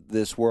of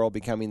this world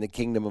becoming the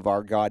kingdom of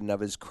our God and of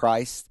his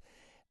Christ.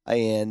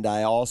 And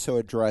I also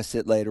address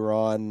it later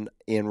on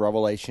in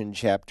Revelation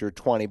chapter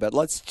 20. But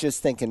let's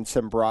just think in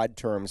some broad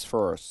terms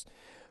first.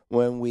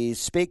 When we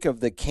speak of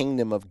the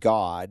kingdom of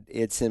God,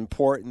 it's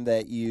important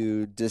that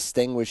you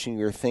distinguish in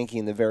your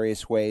thinking the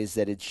various ways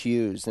that it's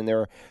used. And there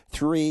are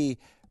three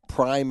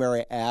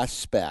primary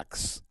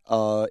aspects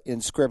in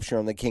Scripture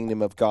on the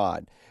kingdom of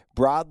God.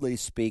 Broadly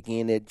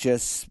speaking, it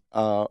just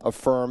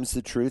affirms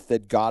the truth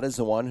that God is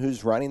the one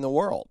who's running the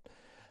world.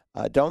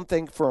 Don't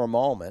think for a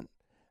moment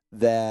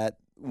that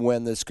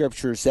when the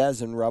Scripture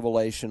says in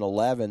Revelation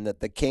 11 that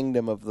the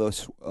kingdom of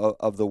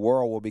the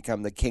world will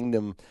become the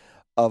kingdom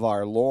of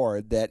our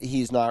Lord, that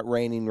he's not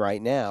reigning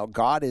right now.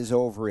 God is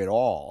over it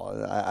all.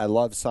 I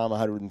love Psalm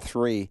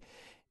 103,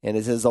 and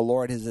it says, the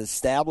Lord has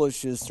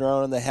established his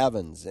throne in the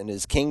heavens, and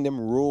his kingdom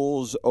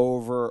rules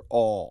over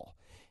all.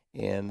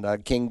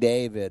 And King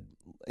David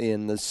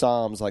in the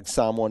Psalms, like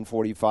Psalm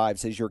 145,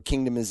 says, your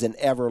kingdom is an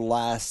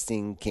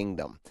everlasting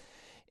kingdom.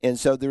 And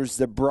so there's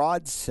the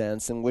broad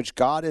sense in which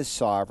God is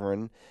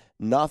sovereign.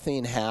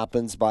 Nothing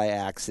happens by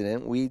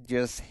accident. We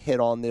just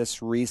hit on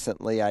this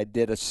recently. I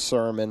did a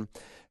sermon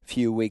a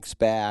few weeks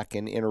back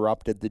and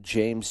interrupted the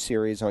James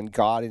series on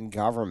God and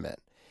government.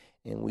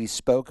 And we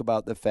spoke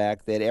about the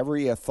fact that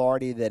every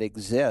authority that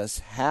exists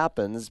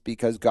happens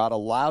because God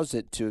allows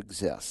it to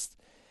exist.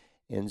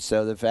 And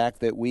so the fact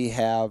that we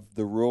have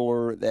the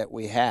ruler that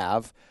we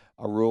have,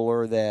 a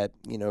ruler that,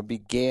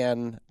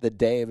 began the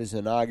day of his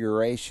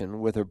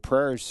inauguration with a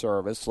prayer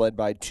service led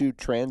by two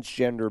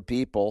transgender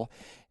people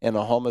and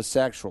a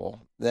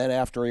homosexual. Then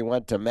after he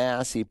went to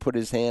Mass, he put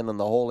his hand on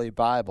the Holy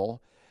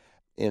Bible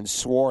and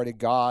swore to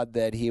God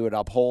that he would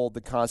uphold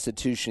the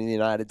Constitution of the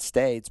United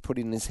States,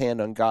 putting his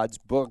hand on God's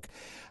book,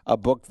 a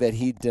book that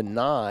he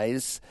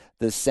denies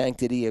the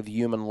sanctity of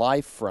human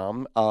life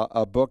from,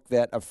 a book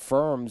that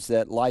affirms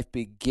that life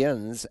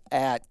begins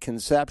at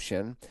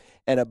conception,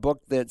 and a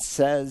book that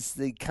says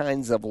the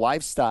kinds of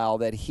lifestyle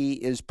that he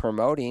is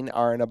promoting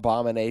are an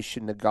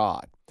abomination to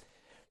God.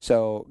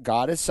 So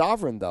God is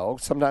sovereign, though.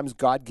 Sometimes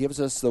God gives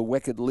us the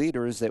wicked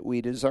leaders that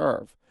we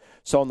deserve.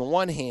 So on the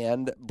one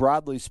hand,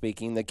 broadly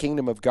speaking, the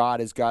kingdom of God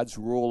is God's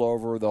rule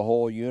over the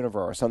whole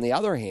universe. On the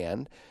other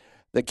hand,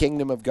 the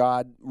kingdom of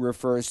God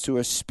refers to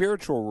a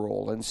spiritual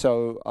rule. And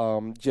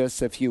so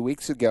just a few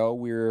weeks ago,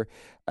 we were,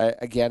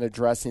 again,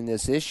 addressing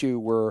this issue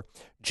where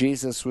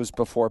Jesus was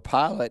before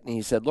Pilate, and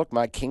he said, look,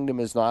 my kingdom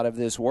is not of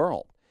this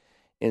world.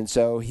 And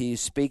so he's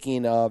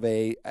speaking of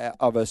a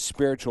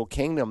spiritual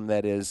kingdom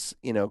that is,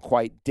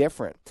 quite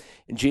different.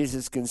 And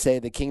Jesus can say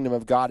the kingdom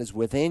of God is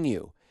within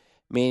you,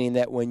 meaning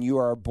that when you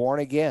are born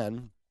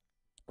again,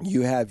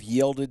 you have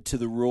yielded to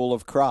the rule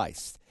of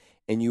Christ,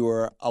 and you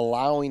are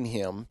allowing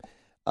him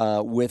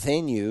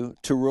within you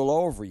to rule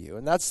over you.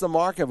 And that's the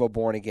mark of a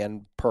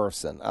born-again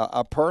person.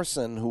 A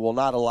person who will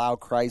not allow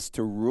Christ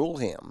to rule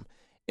him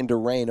and to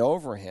reign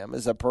over him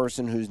is a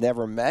person who's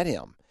never met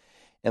him.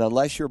 And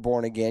unless you're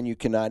born again, you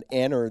cannot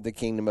enter the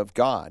kingdom of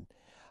God.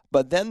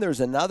 But then there's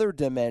another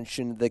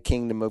dimension of the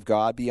kingdom of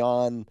God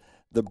beyond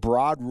the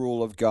broad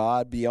rule of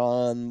God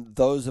beyond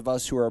those of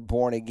us who are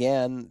born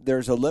again.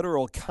 There's a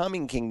literal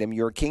coming kingdom.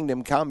 Your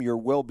kingdom come, your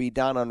will be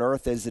done on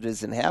earth as it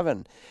is in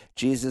heaven.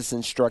 Jesus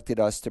instructed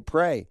us to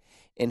pray,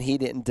 and he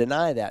didn't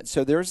deny that.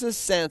 So there's a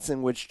sense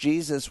in which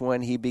Jesus,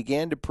 when he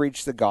began to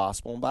preach the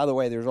gospel, and by the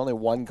way, there's only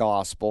one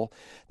gospel.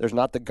 There's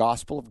not the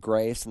gospel of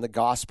grace and the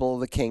gospel of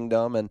the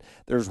kingdom, and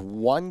there's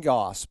one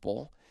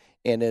gospel,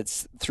 and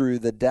it's through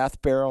the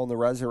death, burial, and the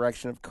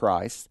resurrection of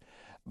Christ.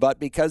 But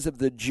because of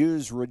the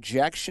Jews'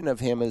 rejection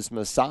of him as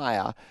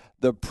Messiah,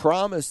 the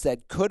promise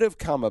that could have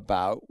come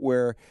about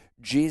where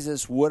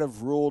Jesus would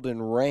have ruled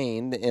and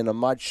reigned in a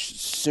much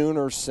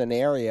sooner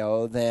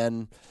scenario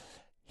than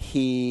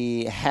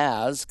he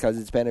has, because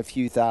it's been a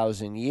few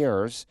thousand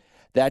years,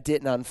 that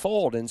didn't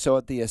unfold. And so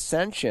at the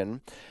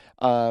ascension,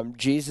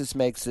 Jesus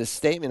makes this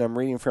statement. I'm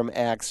reading from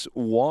Acts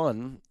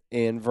 1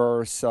 in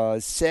verse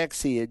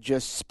 6. He had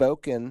just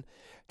spoken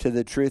to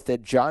the truth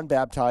that John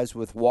baptized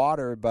with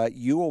water, but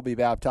you will be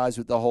baptized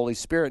with the Holy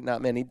Spirit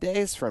not many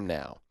days from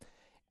now.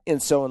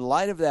 And so in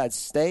light of that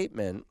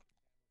statement,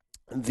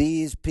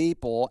 these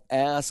people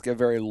ask a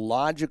very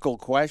logical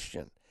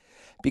question.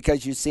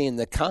 Because you see, in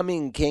the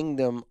coming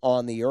kingdom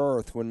on the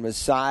earth, when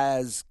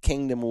Messiah's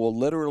kingdom will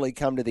literally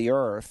come to the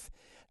earth,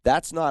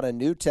 that's not a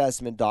New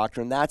Testament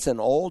doctrine. That's an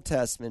Old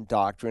Testament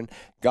doctrine.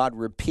 God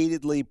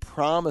repeatedly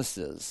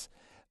promises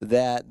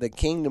that the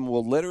kingdom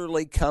will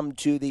literally come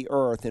to the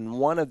earth, and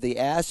one of the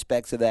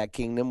aspects of that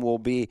kingdom will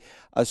be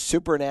a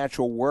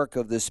supernatural work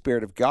of the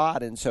Spirit of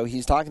God. And so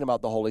he's talking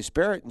about the Holy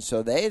Spirit, and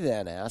so they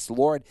then ask,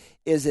 Lord,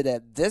 is it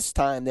at this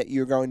time that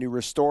you're going to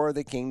restore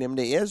the kingdom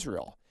to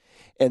Israel?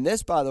 And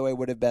this, by the way,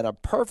 would have been a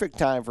perfect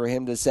time for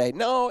him to say,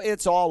 no,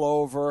 it's all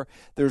over.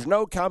 There's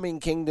no coming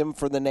kingdom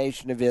for the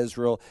nation of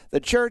Israel. The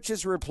church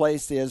has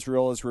replaced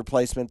Israel, as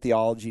replacement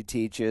theology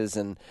teaches.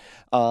 And,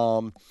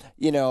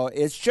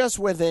 it's just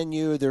within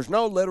you. There's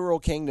no literal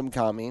kingdom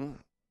coming.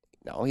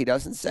 No, he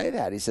doesn't say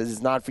that. He says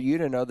it's not for you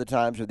to know the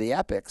times or the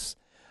epochs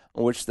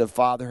which the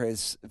Father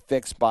has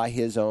fixed by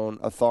his own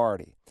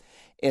authority.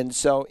 And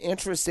so,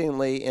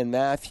 interestingly, in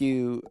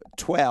Matthew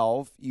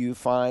 12, you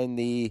find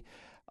the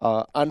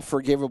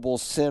unforgivable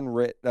sin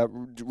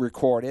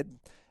recorded,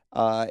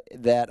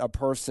 that a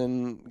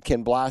person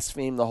can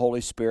blaspheme the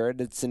Holy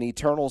Spirit. It's an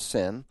eternal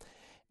sin.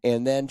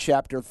 And then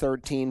chapter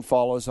 13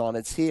 follows on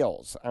its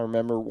heels. I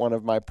remember one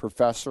of my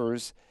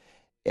professors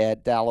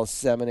at Dallas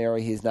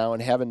Seminary, he's now in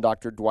heaven,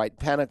 Dr. Dwight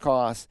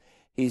Pentecost,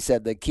 he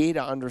said the key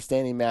to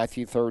understanding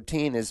Matthew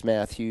 13 is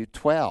Matthew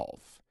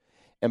 12.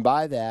 And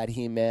by that,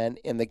 he meant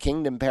in the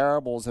kingdom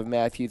parables of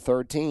Matthew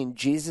 13,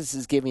 Jesus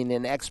is giving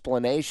an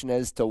explanation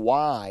as to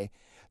why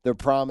the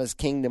promised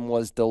kingdom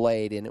was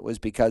delayed, and it was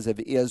because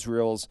of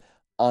Israel's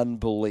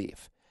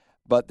unbelief.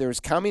 But there's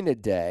coming a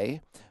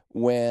day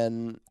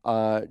when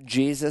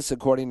Jesus,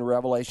 according to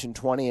Revelation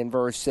 20 and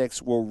verse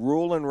 6, will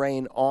rule and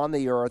reign on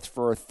the earth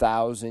for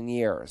 1,000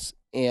 years.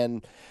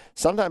 And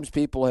sometimes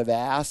people have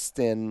asked,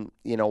 and,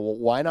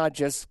 why not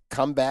just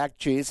come back,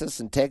 Jesus,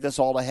 and take us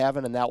all to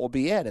heaven, and that will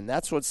be it? And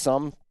that's what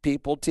some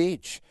people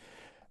teach.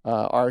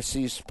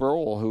 R.C.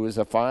 Sproul, who is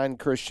a fine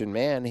Christian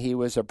man, he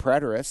was a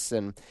preterist,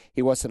 and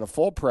he wasn't a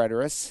full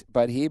preterist,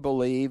 but he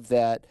believed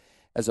that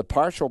as a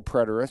partial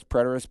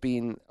preterist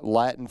being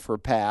Latin for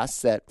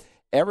past, that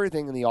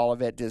everything in the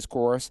Olivet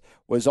Discourse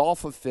was all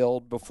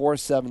fulfilled before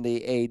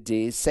 70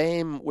 A.D.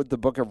 Same with the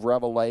book of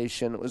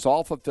Revelation. It was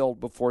all fulfilled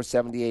before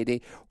 70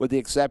 A.D., with the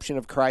exception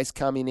of Christ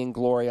coming in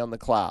glory on the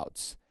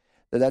clouds.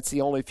 That's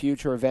the only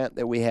future event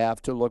that we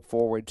have to look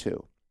forward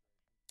to.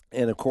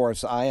 And, of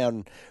course, I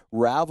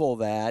unravel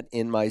that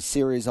in my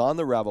series on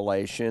the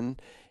Revelation,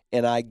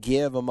 and I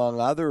give, among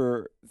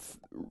other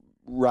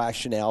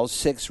rationales,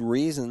 6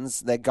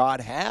 reasons that God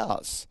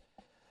has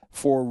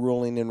for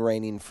ruling and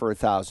reigning for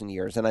 1,000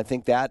 years. And I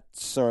think that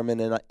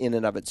sermon in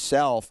and of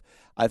itself,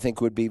 I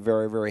think, would be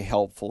very, very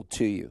helpful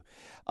to you.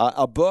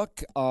 A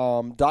book,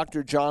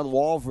 Dr. John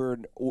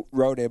Walvoord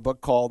wrote a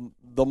book called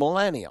The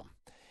Millennium.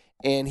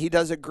 And he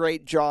does a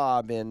great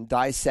job in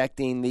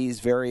dissecting these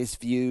various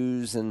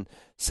views and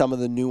some of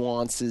the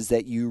nuances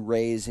that you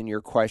raise in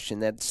your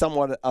question. That's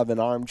somewhat of an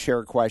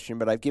armchair question,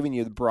 but I've given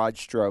you the broad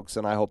strokes,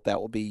 and I hope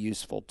that will be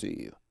useful to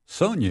you.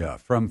 Sonia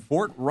from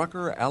Fort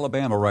Rucker,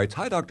 Alabama writes,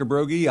 Hi, Dr.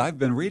 Broggi. I've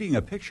been reading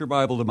a picture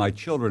Bible to my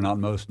children on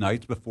most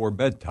nights before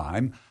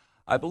bedtime.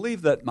 I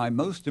believe that my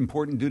most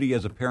important duty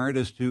as a parent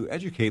is to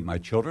educate my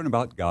children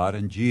about God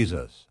and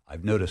Jesus.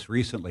 I've noticed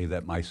recently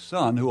that my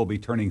son, who will be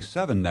turning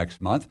 7 next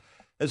month,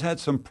 has had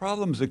some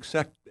problems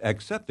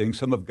accepting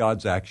some of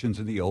God's actions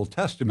in the Old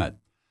Testament.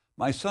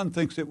 My son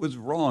thinks it was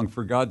wrong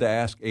for God to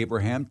ask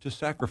Abraham to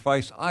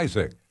sacrifice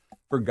Isaac,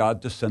 for God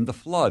to send the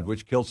flood,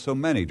 which killed so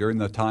many during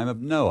the time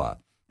of Noah,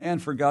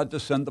 and for God to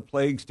send the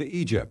plagues to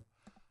Egypt.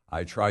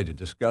 I tried to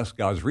discuss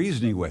God's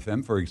reasoning with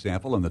him. For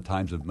example, in the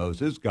times of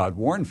Moses, God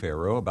warned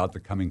Pharaoh about the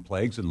coming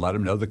plagues and let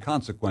him know the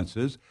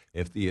consequences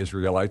if the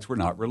Israelites were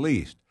not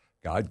released.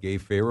 God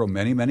gave Pharaoh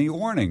many, many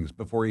warnings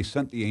before he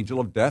sent the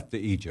angel of death to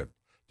Egypt.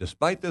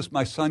 Despite this,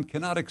 my son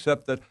cannot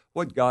accept that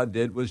what God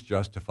did was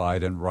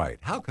justified and right.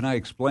 How can I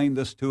explain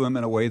this to him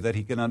in a way that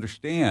he can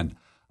understand?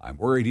 I'm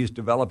worried he's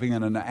developing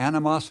an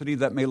animosity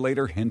that may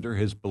later hinder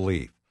his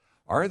belief.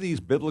 Are these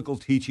biblical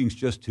teachings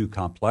just too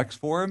complex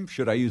for him?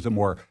 Should I use a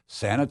more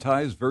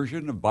sanitized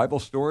version of Bible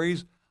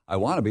stories? I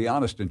want to be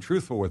honest and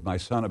truthful with my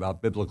son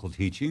about biblical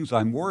teachings.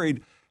 I'm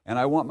worried, and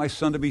I want my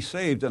son to be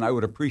saved, and I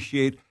would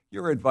appreciate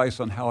your advice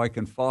on how I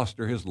can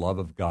foster his love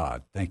of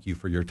God. Thank you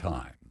for your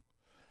time.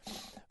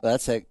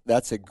 That's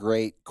a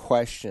great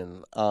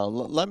question.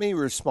 Let me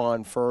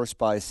respond first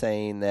by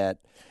saying that,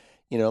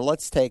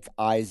 let's take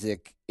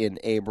Isaac and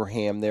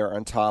Abraham there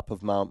on top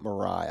of Mount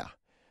Moriah.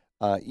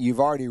 You've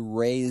already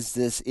raised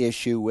this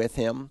issue with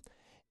him,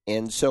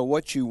 and so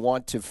what you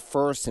want to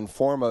first and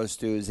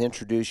foremost do is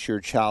introduce your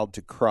child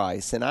to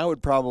Christ. And I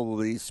would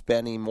probably be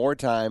spending more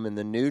time in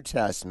the New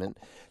Testament,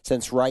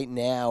 since right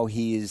now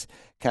he's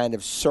kind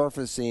of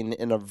surfacing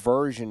an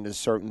aversion to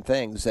certain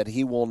things that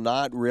he will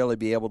not really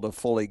be able to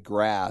fully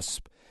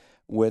grasp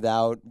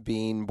without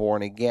being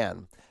born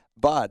again.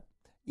 But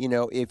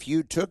if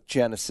you took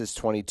Genesis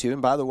 22,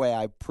 and by the way,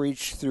 I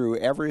preached through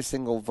every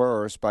single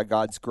verse by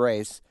God's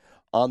grace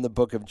on the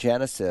book of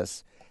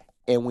Genesis,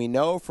 and we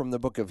know from the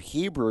book of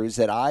Hebrews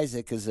that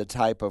Isaac is a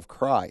type of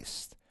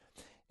Christ.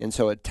 And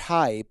so a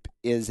type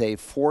is a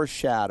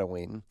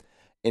foreshadowing,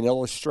 an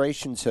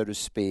illustration, so to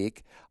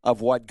speak, of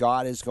what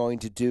God is going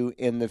to do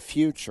in the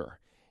future.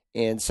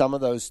 And some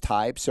of those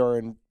types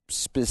are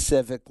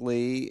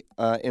specifically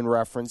in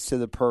reference to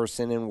the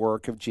person and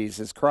work of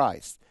Jesus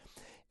Christ.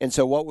 And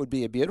so what would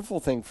be a beautiful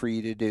thing for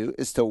you to do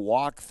is to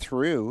walk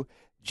through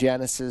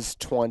Genesis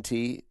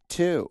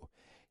 22.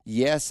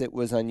 Yes, it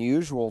was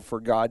unusual for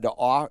God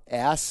to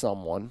ask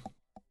someone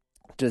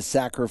to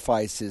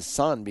sacrifice his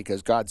son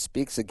because God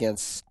speaks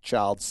against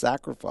child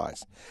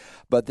sacrifice.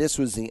 But this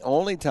was the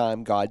only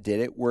time God did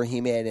it where he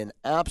made an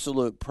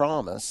absolute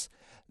promise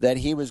that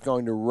he was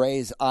going to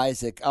raise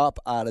Isaac up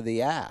out of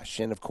the ash.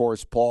 And, of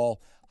course, Paul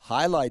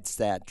highlights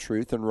that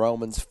truth in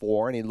Romans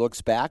 4, and he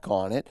looks back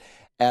on it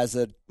as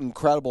an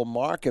incredible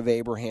mark of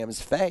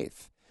Abraham's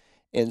faith.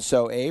 And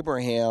so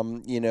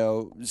Abraham,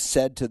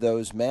 said to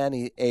those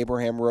men,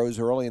 Abraham rose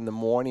early in the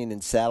morning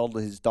and saddled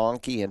his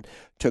donkey and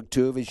took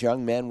 2 of his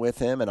young men with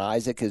him and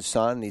Isaac his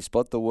son. And he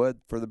split the wood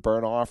for the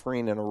burnt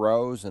offering and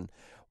arose and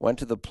went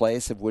to the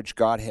place of which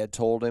God had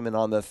told him. And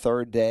on the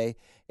 3rd day,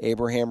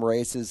 Abraham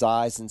raised his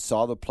eyes and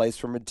saw the place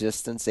from a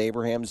distance.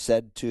 Abraham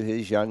said to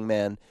his young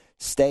men,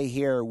 "Stay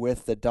here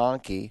with the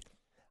donkey.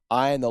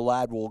 I and the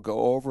lad will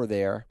go over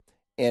there,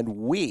 and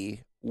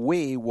we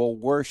will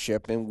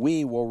worship, and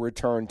we will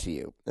return to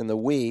you." And the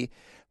 "we,"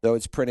 though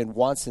it's printed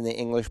once in the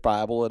English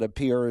Bible, it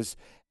appears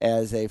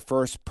as a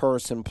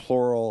first-person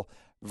plural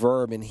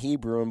verb in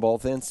Hebrew in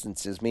both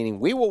instances, meaning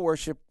we will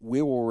worship,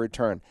 we will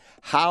return.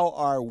 How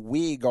are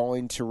we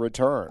going to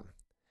return?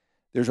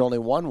 There's only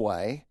one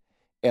way,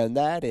 and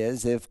that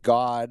is if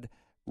God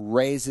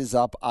raises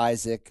up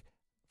Isaac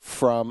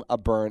from a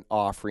burnt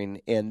offering,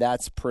 and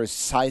that's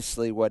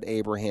precisely what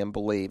Abraham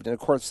believed. And, of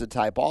course, the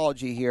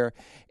typology here,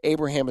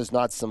 Abraham is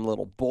not some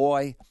little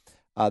boy.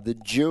 The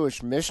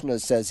Jewish Mishnah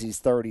says he's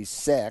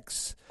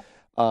 36.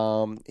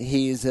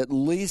 He's at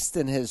least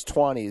in his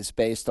 20s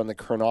based on the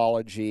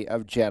chronology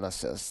of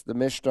Genesis. The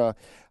Mishnah,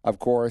 of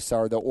course,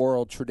 are the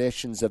oral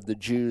traditions of the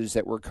Jews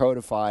that were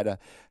codified a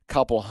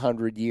couple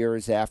hundred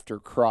years after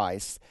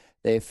Christ.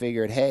 They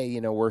figured, hey,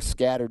 we're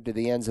scattered to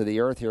the ends of the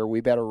earth here.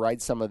 We better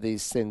write some of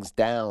these things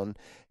down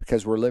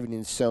because we're living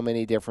in so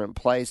many different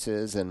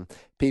places, and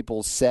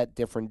people set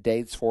different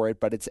dates for it.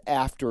 But it's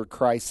after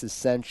Christ's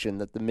ascension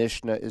that the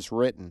Mishnah is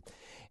written.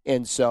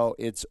 And so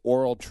it's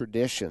oral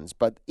traditions.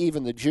 But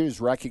even the Jews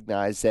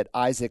recognize that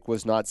Isaac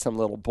was not some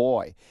little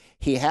boy.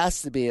 He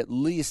has to be at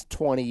least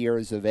 20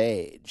 years of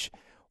age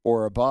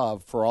or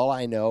above. For all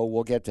I know,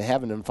 we'll get to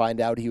heaven and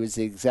find out he was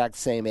the exact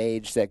same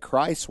age that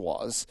Christ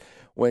was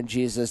when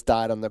Jesus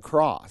died on the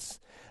cross.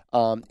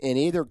 In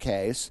either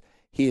case,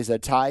 he is a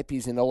type,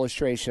 he's an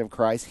illustration of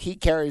Christ. He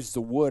carries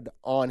the wood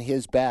on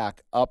his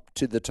back up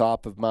to the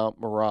top of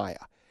Mount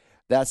Moriah.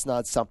 That's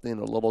not something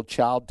a little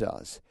child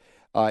does.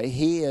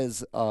 He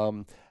is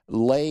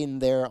laying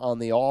there on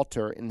the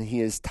altar, and he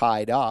is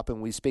tied up.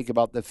 And we speak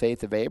about the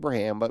faith of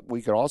Abraham, but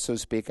we could also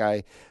speak,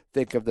 I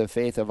think, of the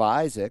faith of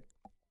Isaac,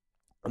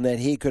 and that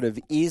he could have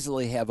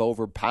easily have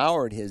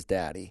overpowered his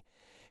daddy,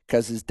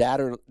 because his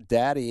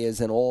daddy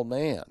is an old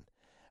man.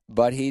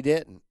 But he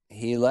didn't.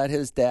 He let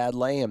his dad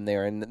lay him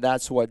there, and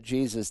that's what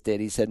Jesus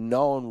did. He said,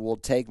 "No one will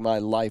take my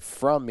life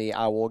from me.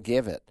 I will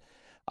give it.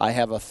 I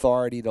have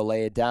authority to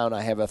lay it down.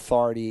 I have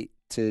authority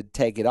to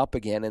take it up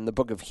again." And the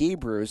book of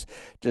Hebrews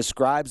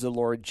describes the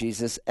Lord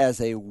Jesus as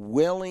a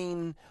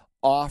willing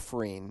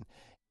offering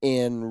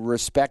in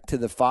respect to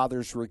the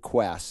Father's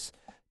request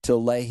to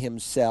lay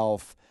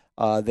himself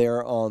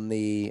there on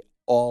the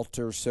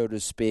altar, so to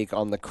speak,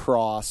 on the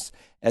cross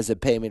as a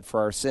payment for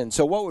our sins.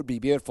 So what would be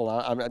beautiful,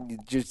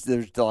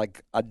 there's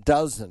like a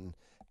dozen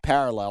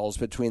parallels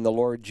between the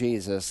Lord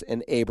Jesus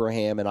and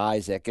Abraham and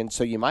Isaac. And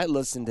so you might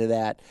listen to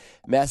that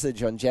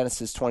message on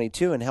Genesis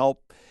 22 and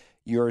help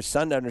your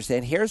son to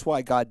understand, here's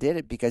why God did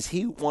it, because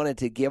he wanted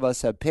to give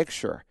us a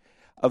picture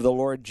of the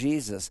Lord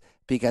Jesus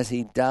because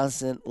he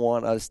doesn't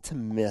want us to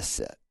miss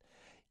it.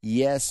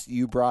 Yes,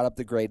 you brought up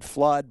the Great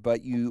Flood,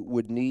 but you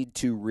would need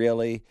to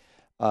really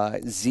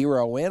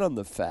zero in on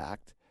the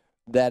fact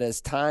that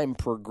as time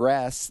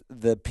progressed,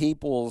 the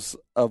peoples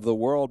of the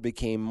world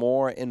became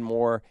more and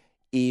more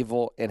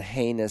evil and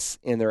heinous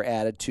in their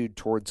attitude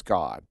towards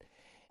God.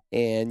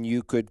 And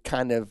you could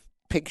kind of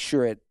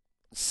picture it,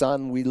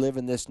 son, we live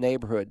in this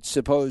neighborhood.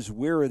 Suppose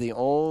we're the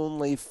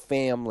only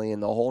family in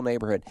the whole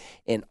neighborhood,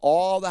 and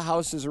all the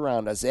houses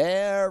around us,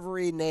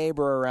 every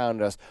neighbor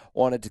around us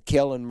wanted to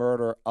kill and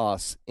murder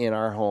us in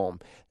our home,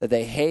 that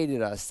they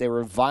hated us, they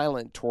were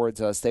violent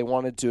towards us, they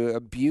wanted to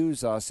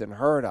abuse us and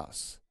hurt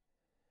us.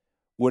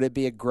 Would it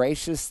be a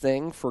gracious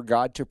thing for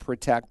God to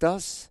protect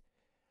us?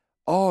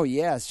 Oh,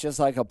 yes, just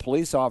like a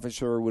police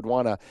officer would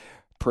want to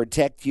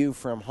protect you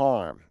from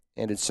harm.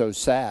 And it's so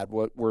sad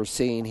what we're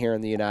seeing here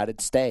in the United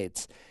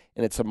States.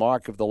 And it's a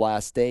mark of the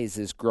last days,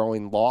 is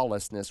growing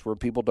lawlessness where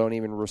people don't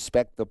even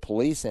respect the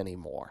police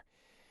anymore.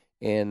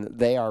 And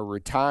they are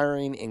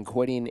retiring and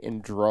quitting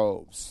in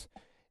droves.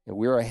 And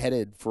we're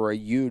headed for a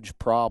huge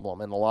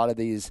problem. And a lot of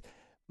these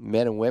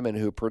men and women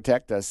who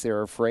protect us,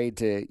 they're afraid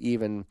to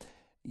even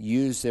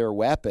use their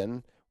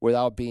weapon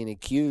without being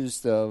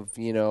accused of,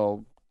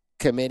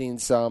 committing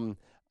some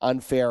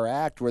unfair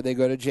act where they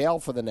go to jail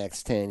for the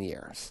next 10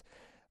 years.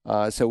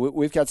 So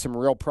we've got some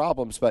real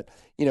problems, but,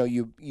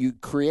 you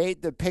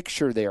create the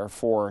picture there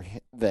for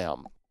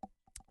them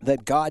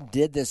that God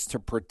did this to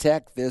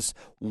protect this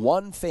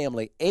one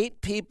family,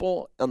 8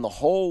 people in the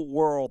whole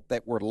world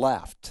that were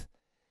left.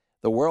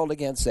 The world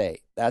against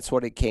 8. That's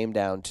what it came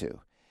down to.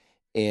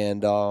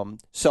 And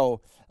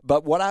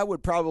but what I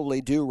would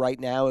probably do right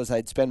now is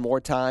I'd spend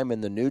more time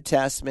in the New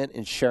Testament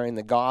and sharing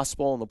the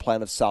gospel and the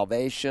plan of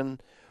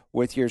salvation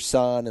with your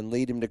son and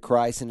lead him to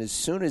Christ. And as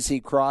soon as he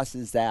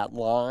crosses that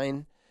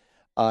line,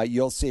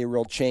 you'll see a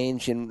real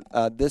change. And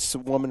this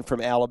woman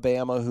from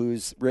Alabama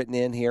who's written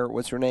in here,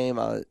 what's her name?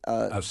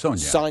 Sonia.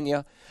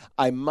 Sonia.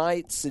 I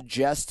might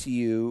suggest to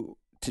you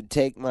to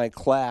take my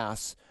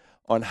class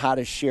on how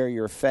to share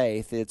your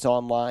faith. It's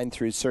online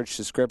through Search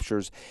the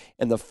Scriptures.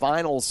 And the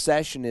final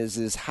session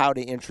is how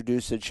to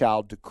introduce a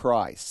child to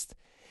Christ.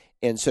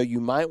 And so you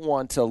might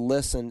want to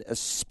listen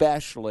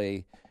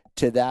especially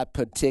to that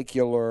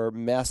particular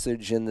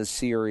message in the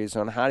series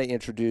on how to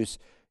introduce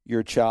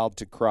your child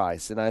to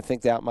Christ. And I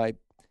think that might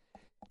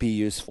be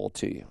useful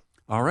to you.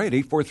 All right,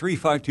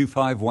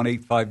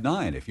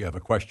 843-525-1859. If you have a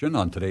question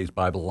on today's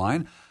Bible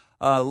Line,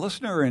 a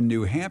listener in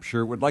New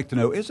Hampshire would like to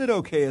know, is it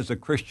okay as a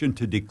Christian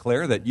to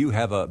declare that you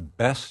have a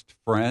best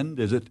friend?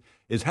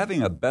 Is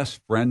having a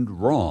best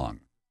friend wrong?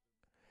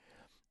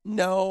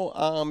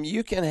 No,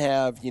 you can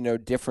have,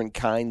 different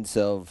kinds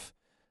of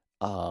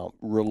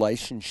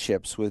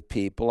relationships with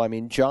people. I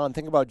mean,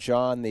 think about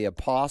John the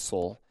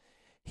Apostle.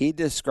 He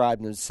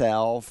described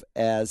himself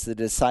as the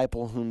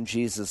disciple whom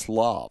Jesus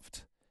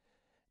loved.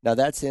 Now,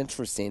 that's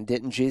interesting.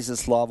 Didn't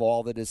Jesus love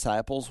all the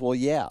disciples? Well,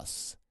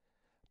 yes.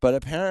 But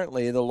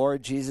apparently, the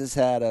Lord Jesus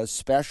had a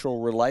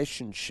special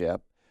relationship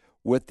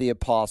with the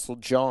Apostle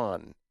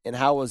John. And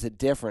how was it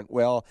different?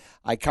 Well,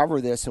 I cover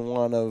this in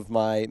one of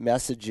my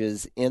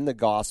messages in the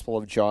Gospel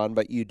of John,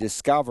 but you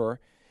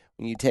discover,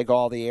 when you take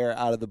all the air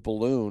out of the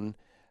balloon,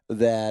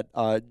 that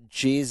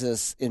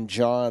Jesus and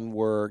John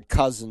were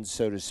cousins,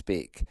 so to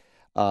speak.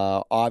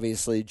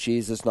 Obviously,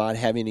 Jesus not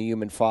having a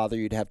human father,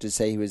 you'd have to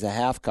say he was a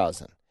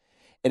half-cousin.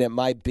 And it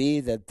might be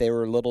that they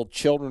were little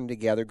children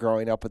together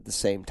growing up at the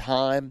same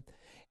time.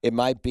 It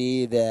might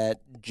be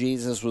that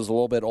Jesus was a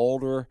little bit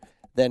older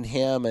than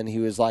him and he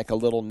was like a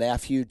little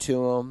nephew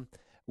to him.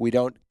 We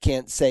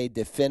can't say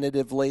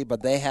definitively,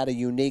 but they had a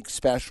unique,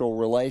 special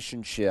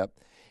relationship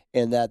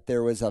in that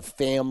there was a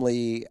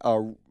family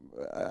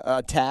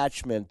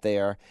attachment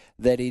there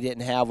that he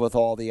didn't have with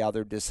all the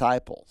other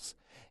disciples.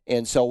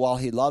 And so while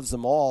he loves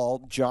them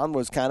all, John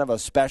was kind of a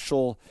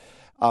special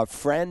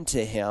friend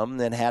to him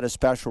and had a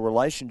special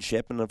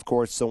relationship, and of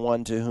course the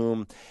one to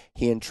whom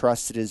he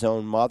entrusted his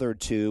own mother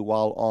to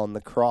while on the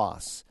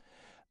cross.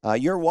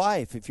 Your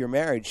wife, if you're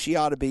married, she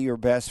ought to be your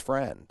best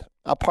friend.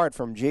 Apart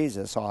from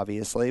Jesus,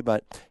 obviously,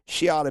 but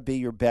she ought to be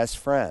your best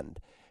friend.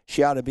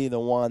 She ought to be the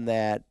one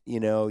that,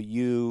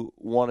 you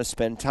want to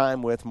spend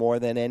time with more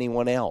than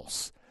anyone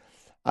else.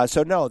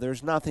 So no,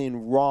 there's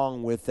nothing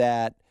wrong with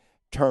that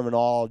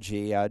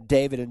terminology.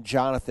 David and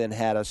Jonathan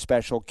had a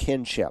special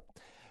kinship,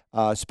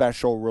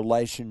 special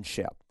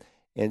relationship.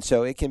 And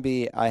so it can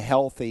be a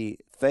healthy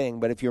thing.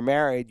 But if you're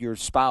married, if your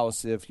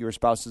spouse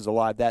is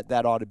alive,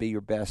 that ought to be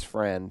your best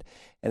friend.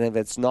 And if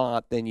it's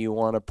not, then you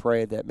want to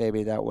pray that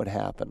maybe that would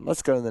happen.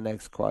 Let's go to the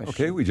next question.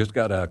 Okay, we just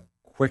got a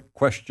quick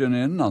question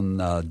in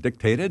on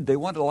Dictated. They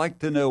want to like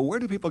to know, where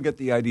do people get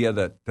the idea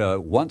that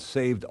once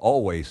saved,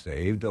 always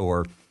saved?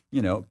 Or,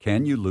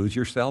 can you lose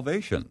your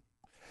salvation?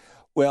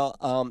 Well,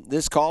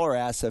 this caller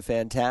asks a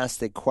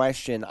fantastic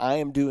question. I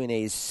am doing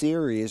a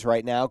series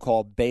right now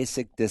called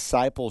Basic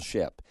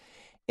Discipleship.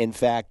 In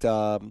fact,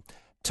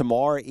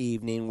 tomorrow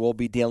evening we'll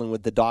be dealing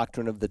with the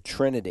doctrine of the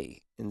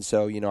Trinity. And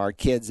so, our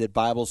kids at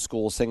Bible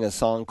school sing a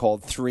song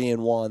called 3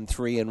 in 1,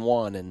 3 in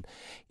 1. And,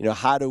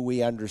 how do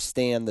we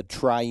understand the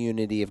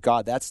triunity of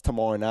God? That's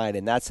tomorrow night,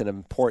 and that's an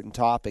important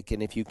topic.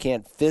 And if you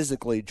can't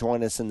physically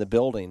join us in the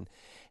building,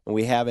 and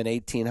we have an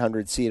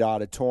 1,800-seat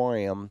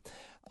auditorium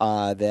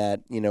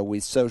that, we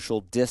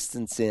social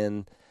distance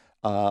in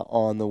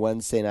on the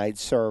Wednesday night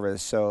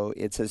service. So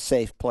it's a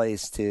safe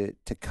place to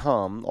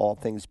come, all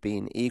things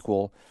being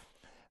equal.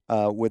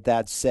 With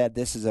that said,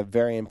 this is a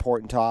very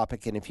important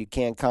topic, and if you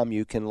can't come,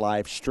 you can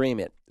live stream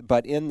it.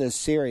 But in this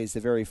series, the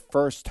very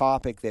first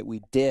topic that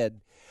we did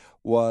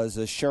was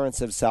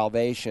assurance of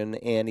salvation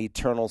and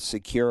eternal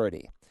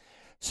security.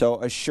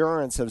 So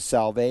assurance of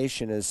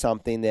salvation is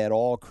something that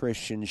all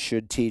Christians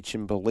should teach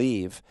and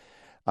believe,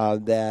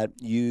 that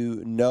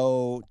you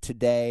know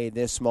today,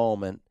 this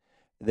moment,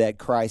 that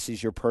Christ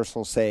is your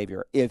personal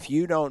Savior. If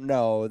you don't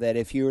know that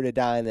if you were to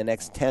die in the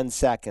next 10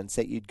 seconds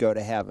that you'd go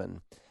to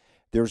heaven,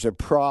 there's a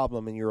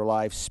problem in your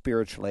life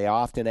spiritually. I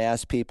often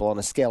ask people on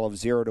a scale of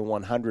 0 to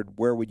 100,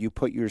 where would you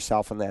put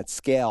yourself on that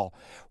scale?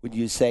 Would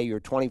you say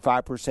you're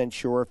 25%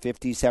 sure,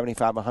 50,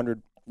 75,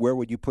 100? Where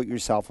would you put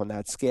yourself on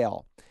that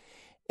scale?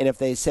 And if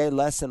they say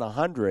less than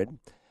 100,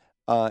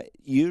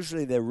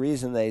 usually the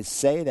reason they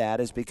say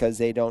that is because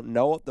they don't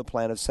know what the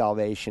plan of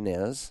salvation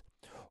is,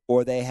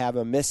 or they have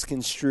a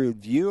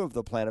misconstrued view of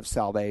the plan of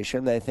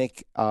salvation. They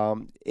think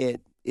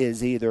it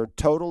is either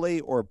totally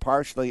or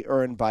partially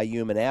earned by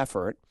human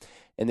effort,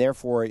 and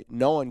therefore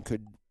no one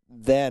could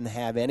then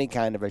have any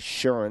kind of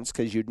assurance,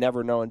 because you'd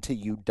never know until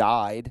you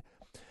died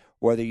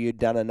whether you'd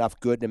done enough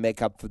good to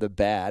make up for the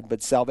bad.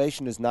 But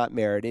salvation is not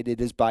merited.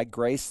 It is by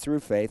grace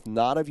through faith,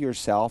 not of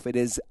yourself. It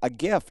is a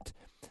gift.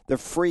 The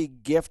free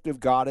gift of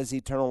God is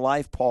eternal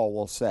life, Paul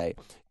will say.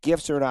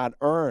 Gifts are not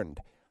earned.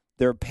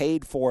 They're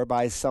paid for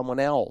by someone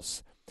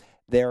else.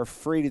 They're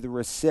free to the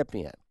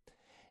recipient.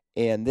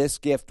 And this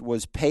gift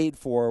was paid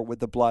for with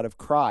the blood of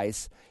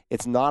Christ.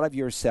 It's not of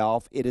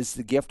yourself. It is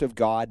the gift of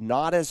God,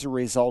 not as a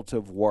result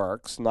of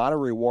works, not a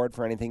reward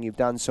for anything you've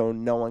done, so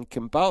no one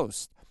can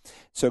boast.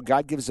 So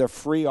God gives a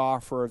free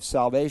offer of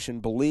salvation.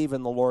 Believe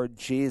in the Lord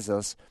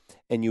Jesus,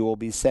 and you will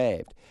be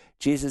saved.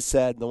 Jesus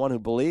said, the one who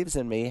believes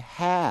in me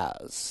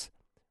has,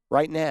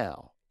 right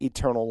now,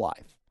 eternal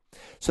life.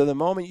 So the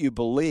moment you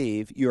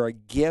believe, you are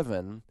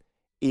given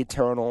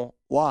eternal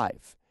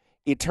life.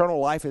 Eternal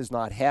life is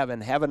not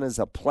heaven. Heaven is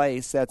a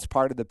place that's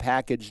part of the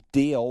package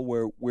deal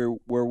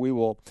where we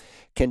will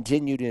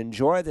continue to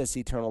enjoy this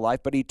eternal life.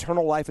 But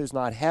eternal life is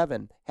not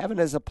heaven. Heaven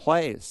is a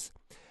place.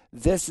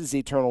 This is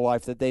eternal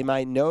life, that they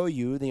might know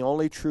you, the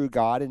only true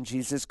God, and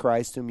Jesus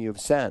Christ whom you have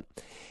sent.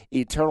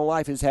 Eternal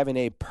life is having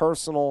a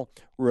personal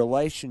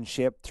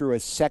relationship through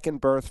a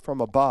second birth from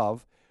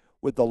above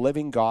with the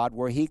living God,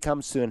 where he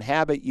comes to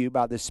inhabit you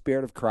by the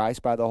Spirit of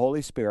Christ, by the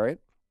Holy Spirit,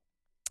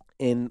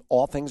 and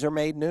all things are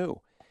made new.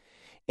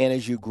 And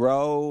as you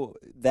grow,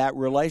 that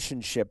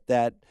relationship,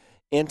 that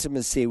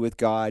intimacy with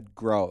God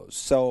grows.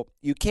 So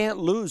you can't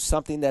lose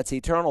something that's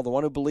eternal. The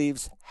one who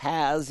believes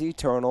has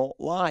eternal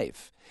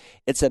life.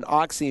 It's an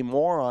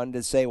oxymoron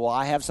to say, well,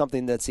 I have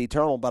something that's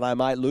eternal, but I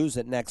might lose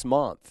it next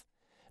month.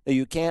 No,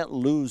 you can't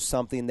lose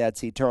something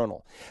that's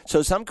eternal.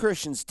 So some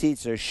Christians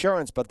teach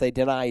assurance, but they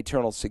deny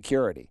eternal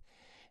security.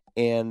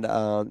 And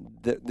I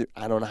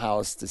don't know how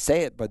else to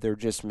say it, but they're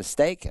just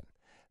mistaken.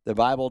 The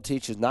Bible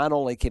teaches not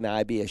only can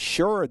I be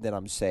assured that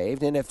I'm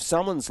saved, and if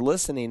someone's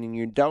listening and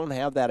you don't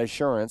have that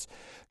assurance,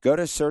 go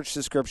to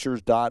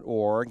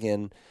searchthescriptures.org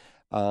and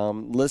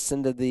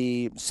listen to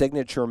the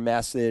signature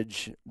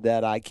message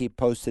that I keep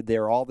posted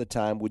there all the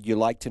time. Would you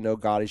like to know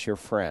God as your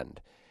friend?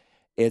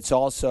 It's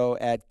also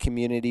at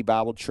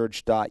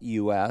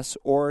communitybiblechurch.us,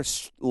 or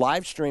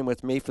live stream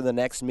with me for the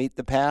next Meet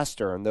the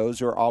Pastor, and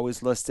those are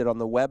always listed on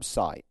the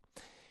website.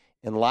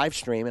 And live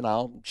stream, and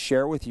I'll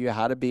share with you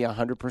how to be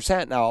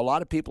 100%. Now, a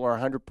lot of people are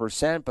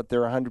 100%, but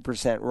they're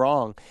 100%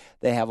 wrong.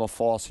 They have a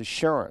false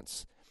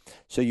assurance.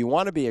 So you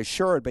want to be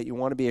assured, but you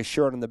want to be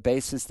assured on the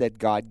basis that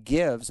God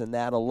gives, and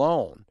that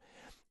alone.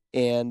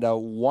 And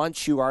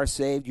once you are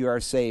saved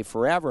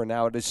forever.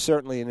 Now, it is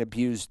certainly an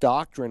abused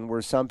doctrine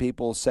where some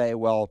people say,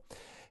 well,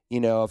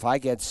 if I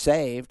get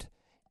saved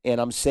and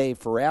I'm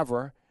saved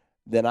forever,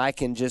 then I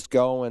can just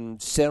go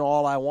and sin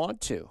all I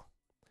want to.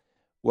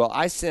 Well,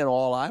 I sin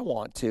all I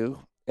want to,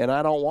 and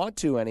I don't want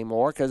to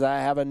anymore because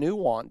I have a new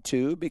want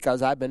to,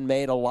 because I've been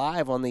made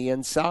alive on the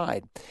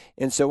inside.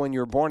 And so when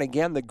you're born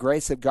again, the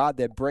grace of God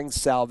that brings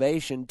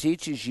salvation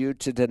teaches you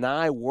to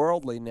deny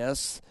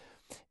worldliness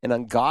and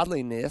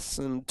ungodliness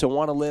and to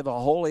want to live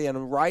a holy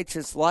and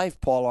righteous life,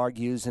 Paul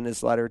argues in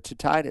his letter to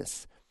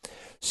Titus.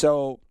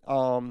 So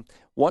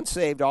once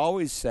saved,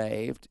 always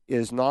saved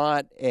is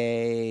not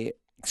an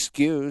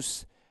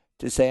excuse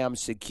to say I'm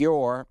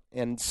secure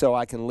and so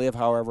I can live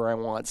however I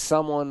want.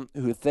 Someone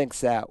who thinks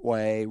that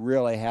way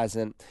really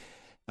hasn't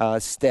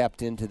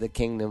stepped into the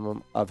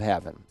kingdom of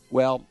heaven.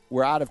 Well,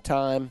 we're out of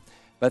time,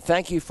 but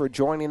thank you for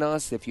joining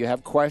us. If you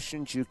have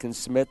questions, you can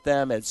submit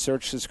them at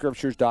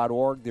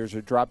searchthescriptures.org. There's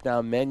a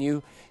drop-down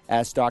menu.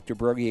 Ask Dr.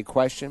 Broggi a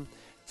question.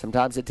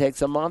 Sometimes it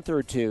takes a month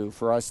or two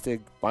for us to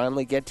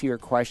finally get to your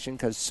question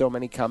because so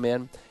many come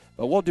in.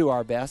 But we'll do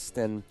our best,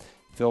 and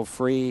feel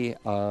free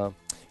to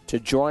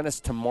join us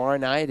tomorrow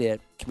night at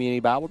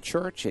Community Bible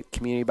Church at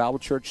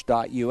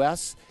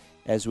communitybiblechurch.us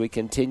as we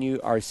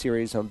continue our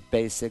series on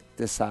basic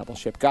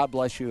discipleship. God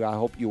bless you. I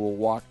hope you will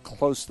walk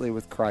closely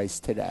with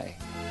Christ today.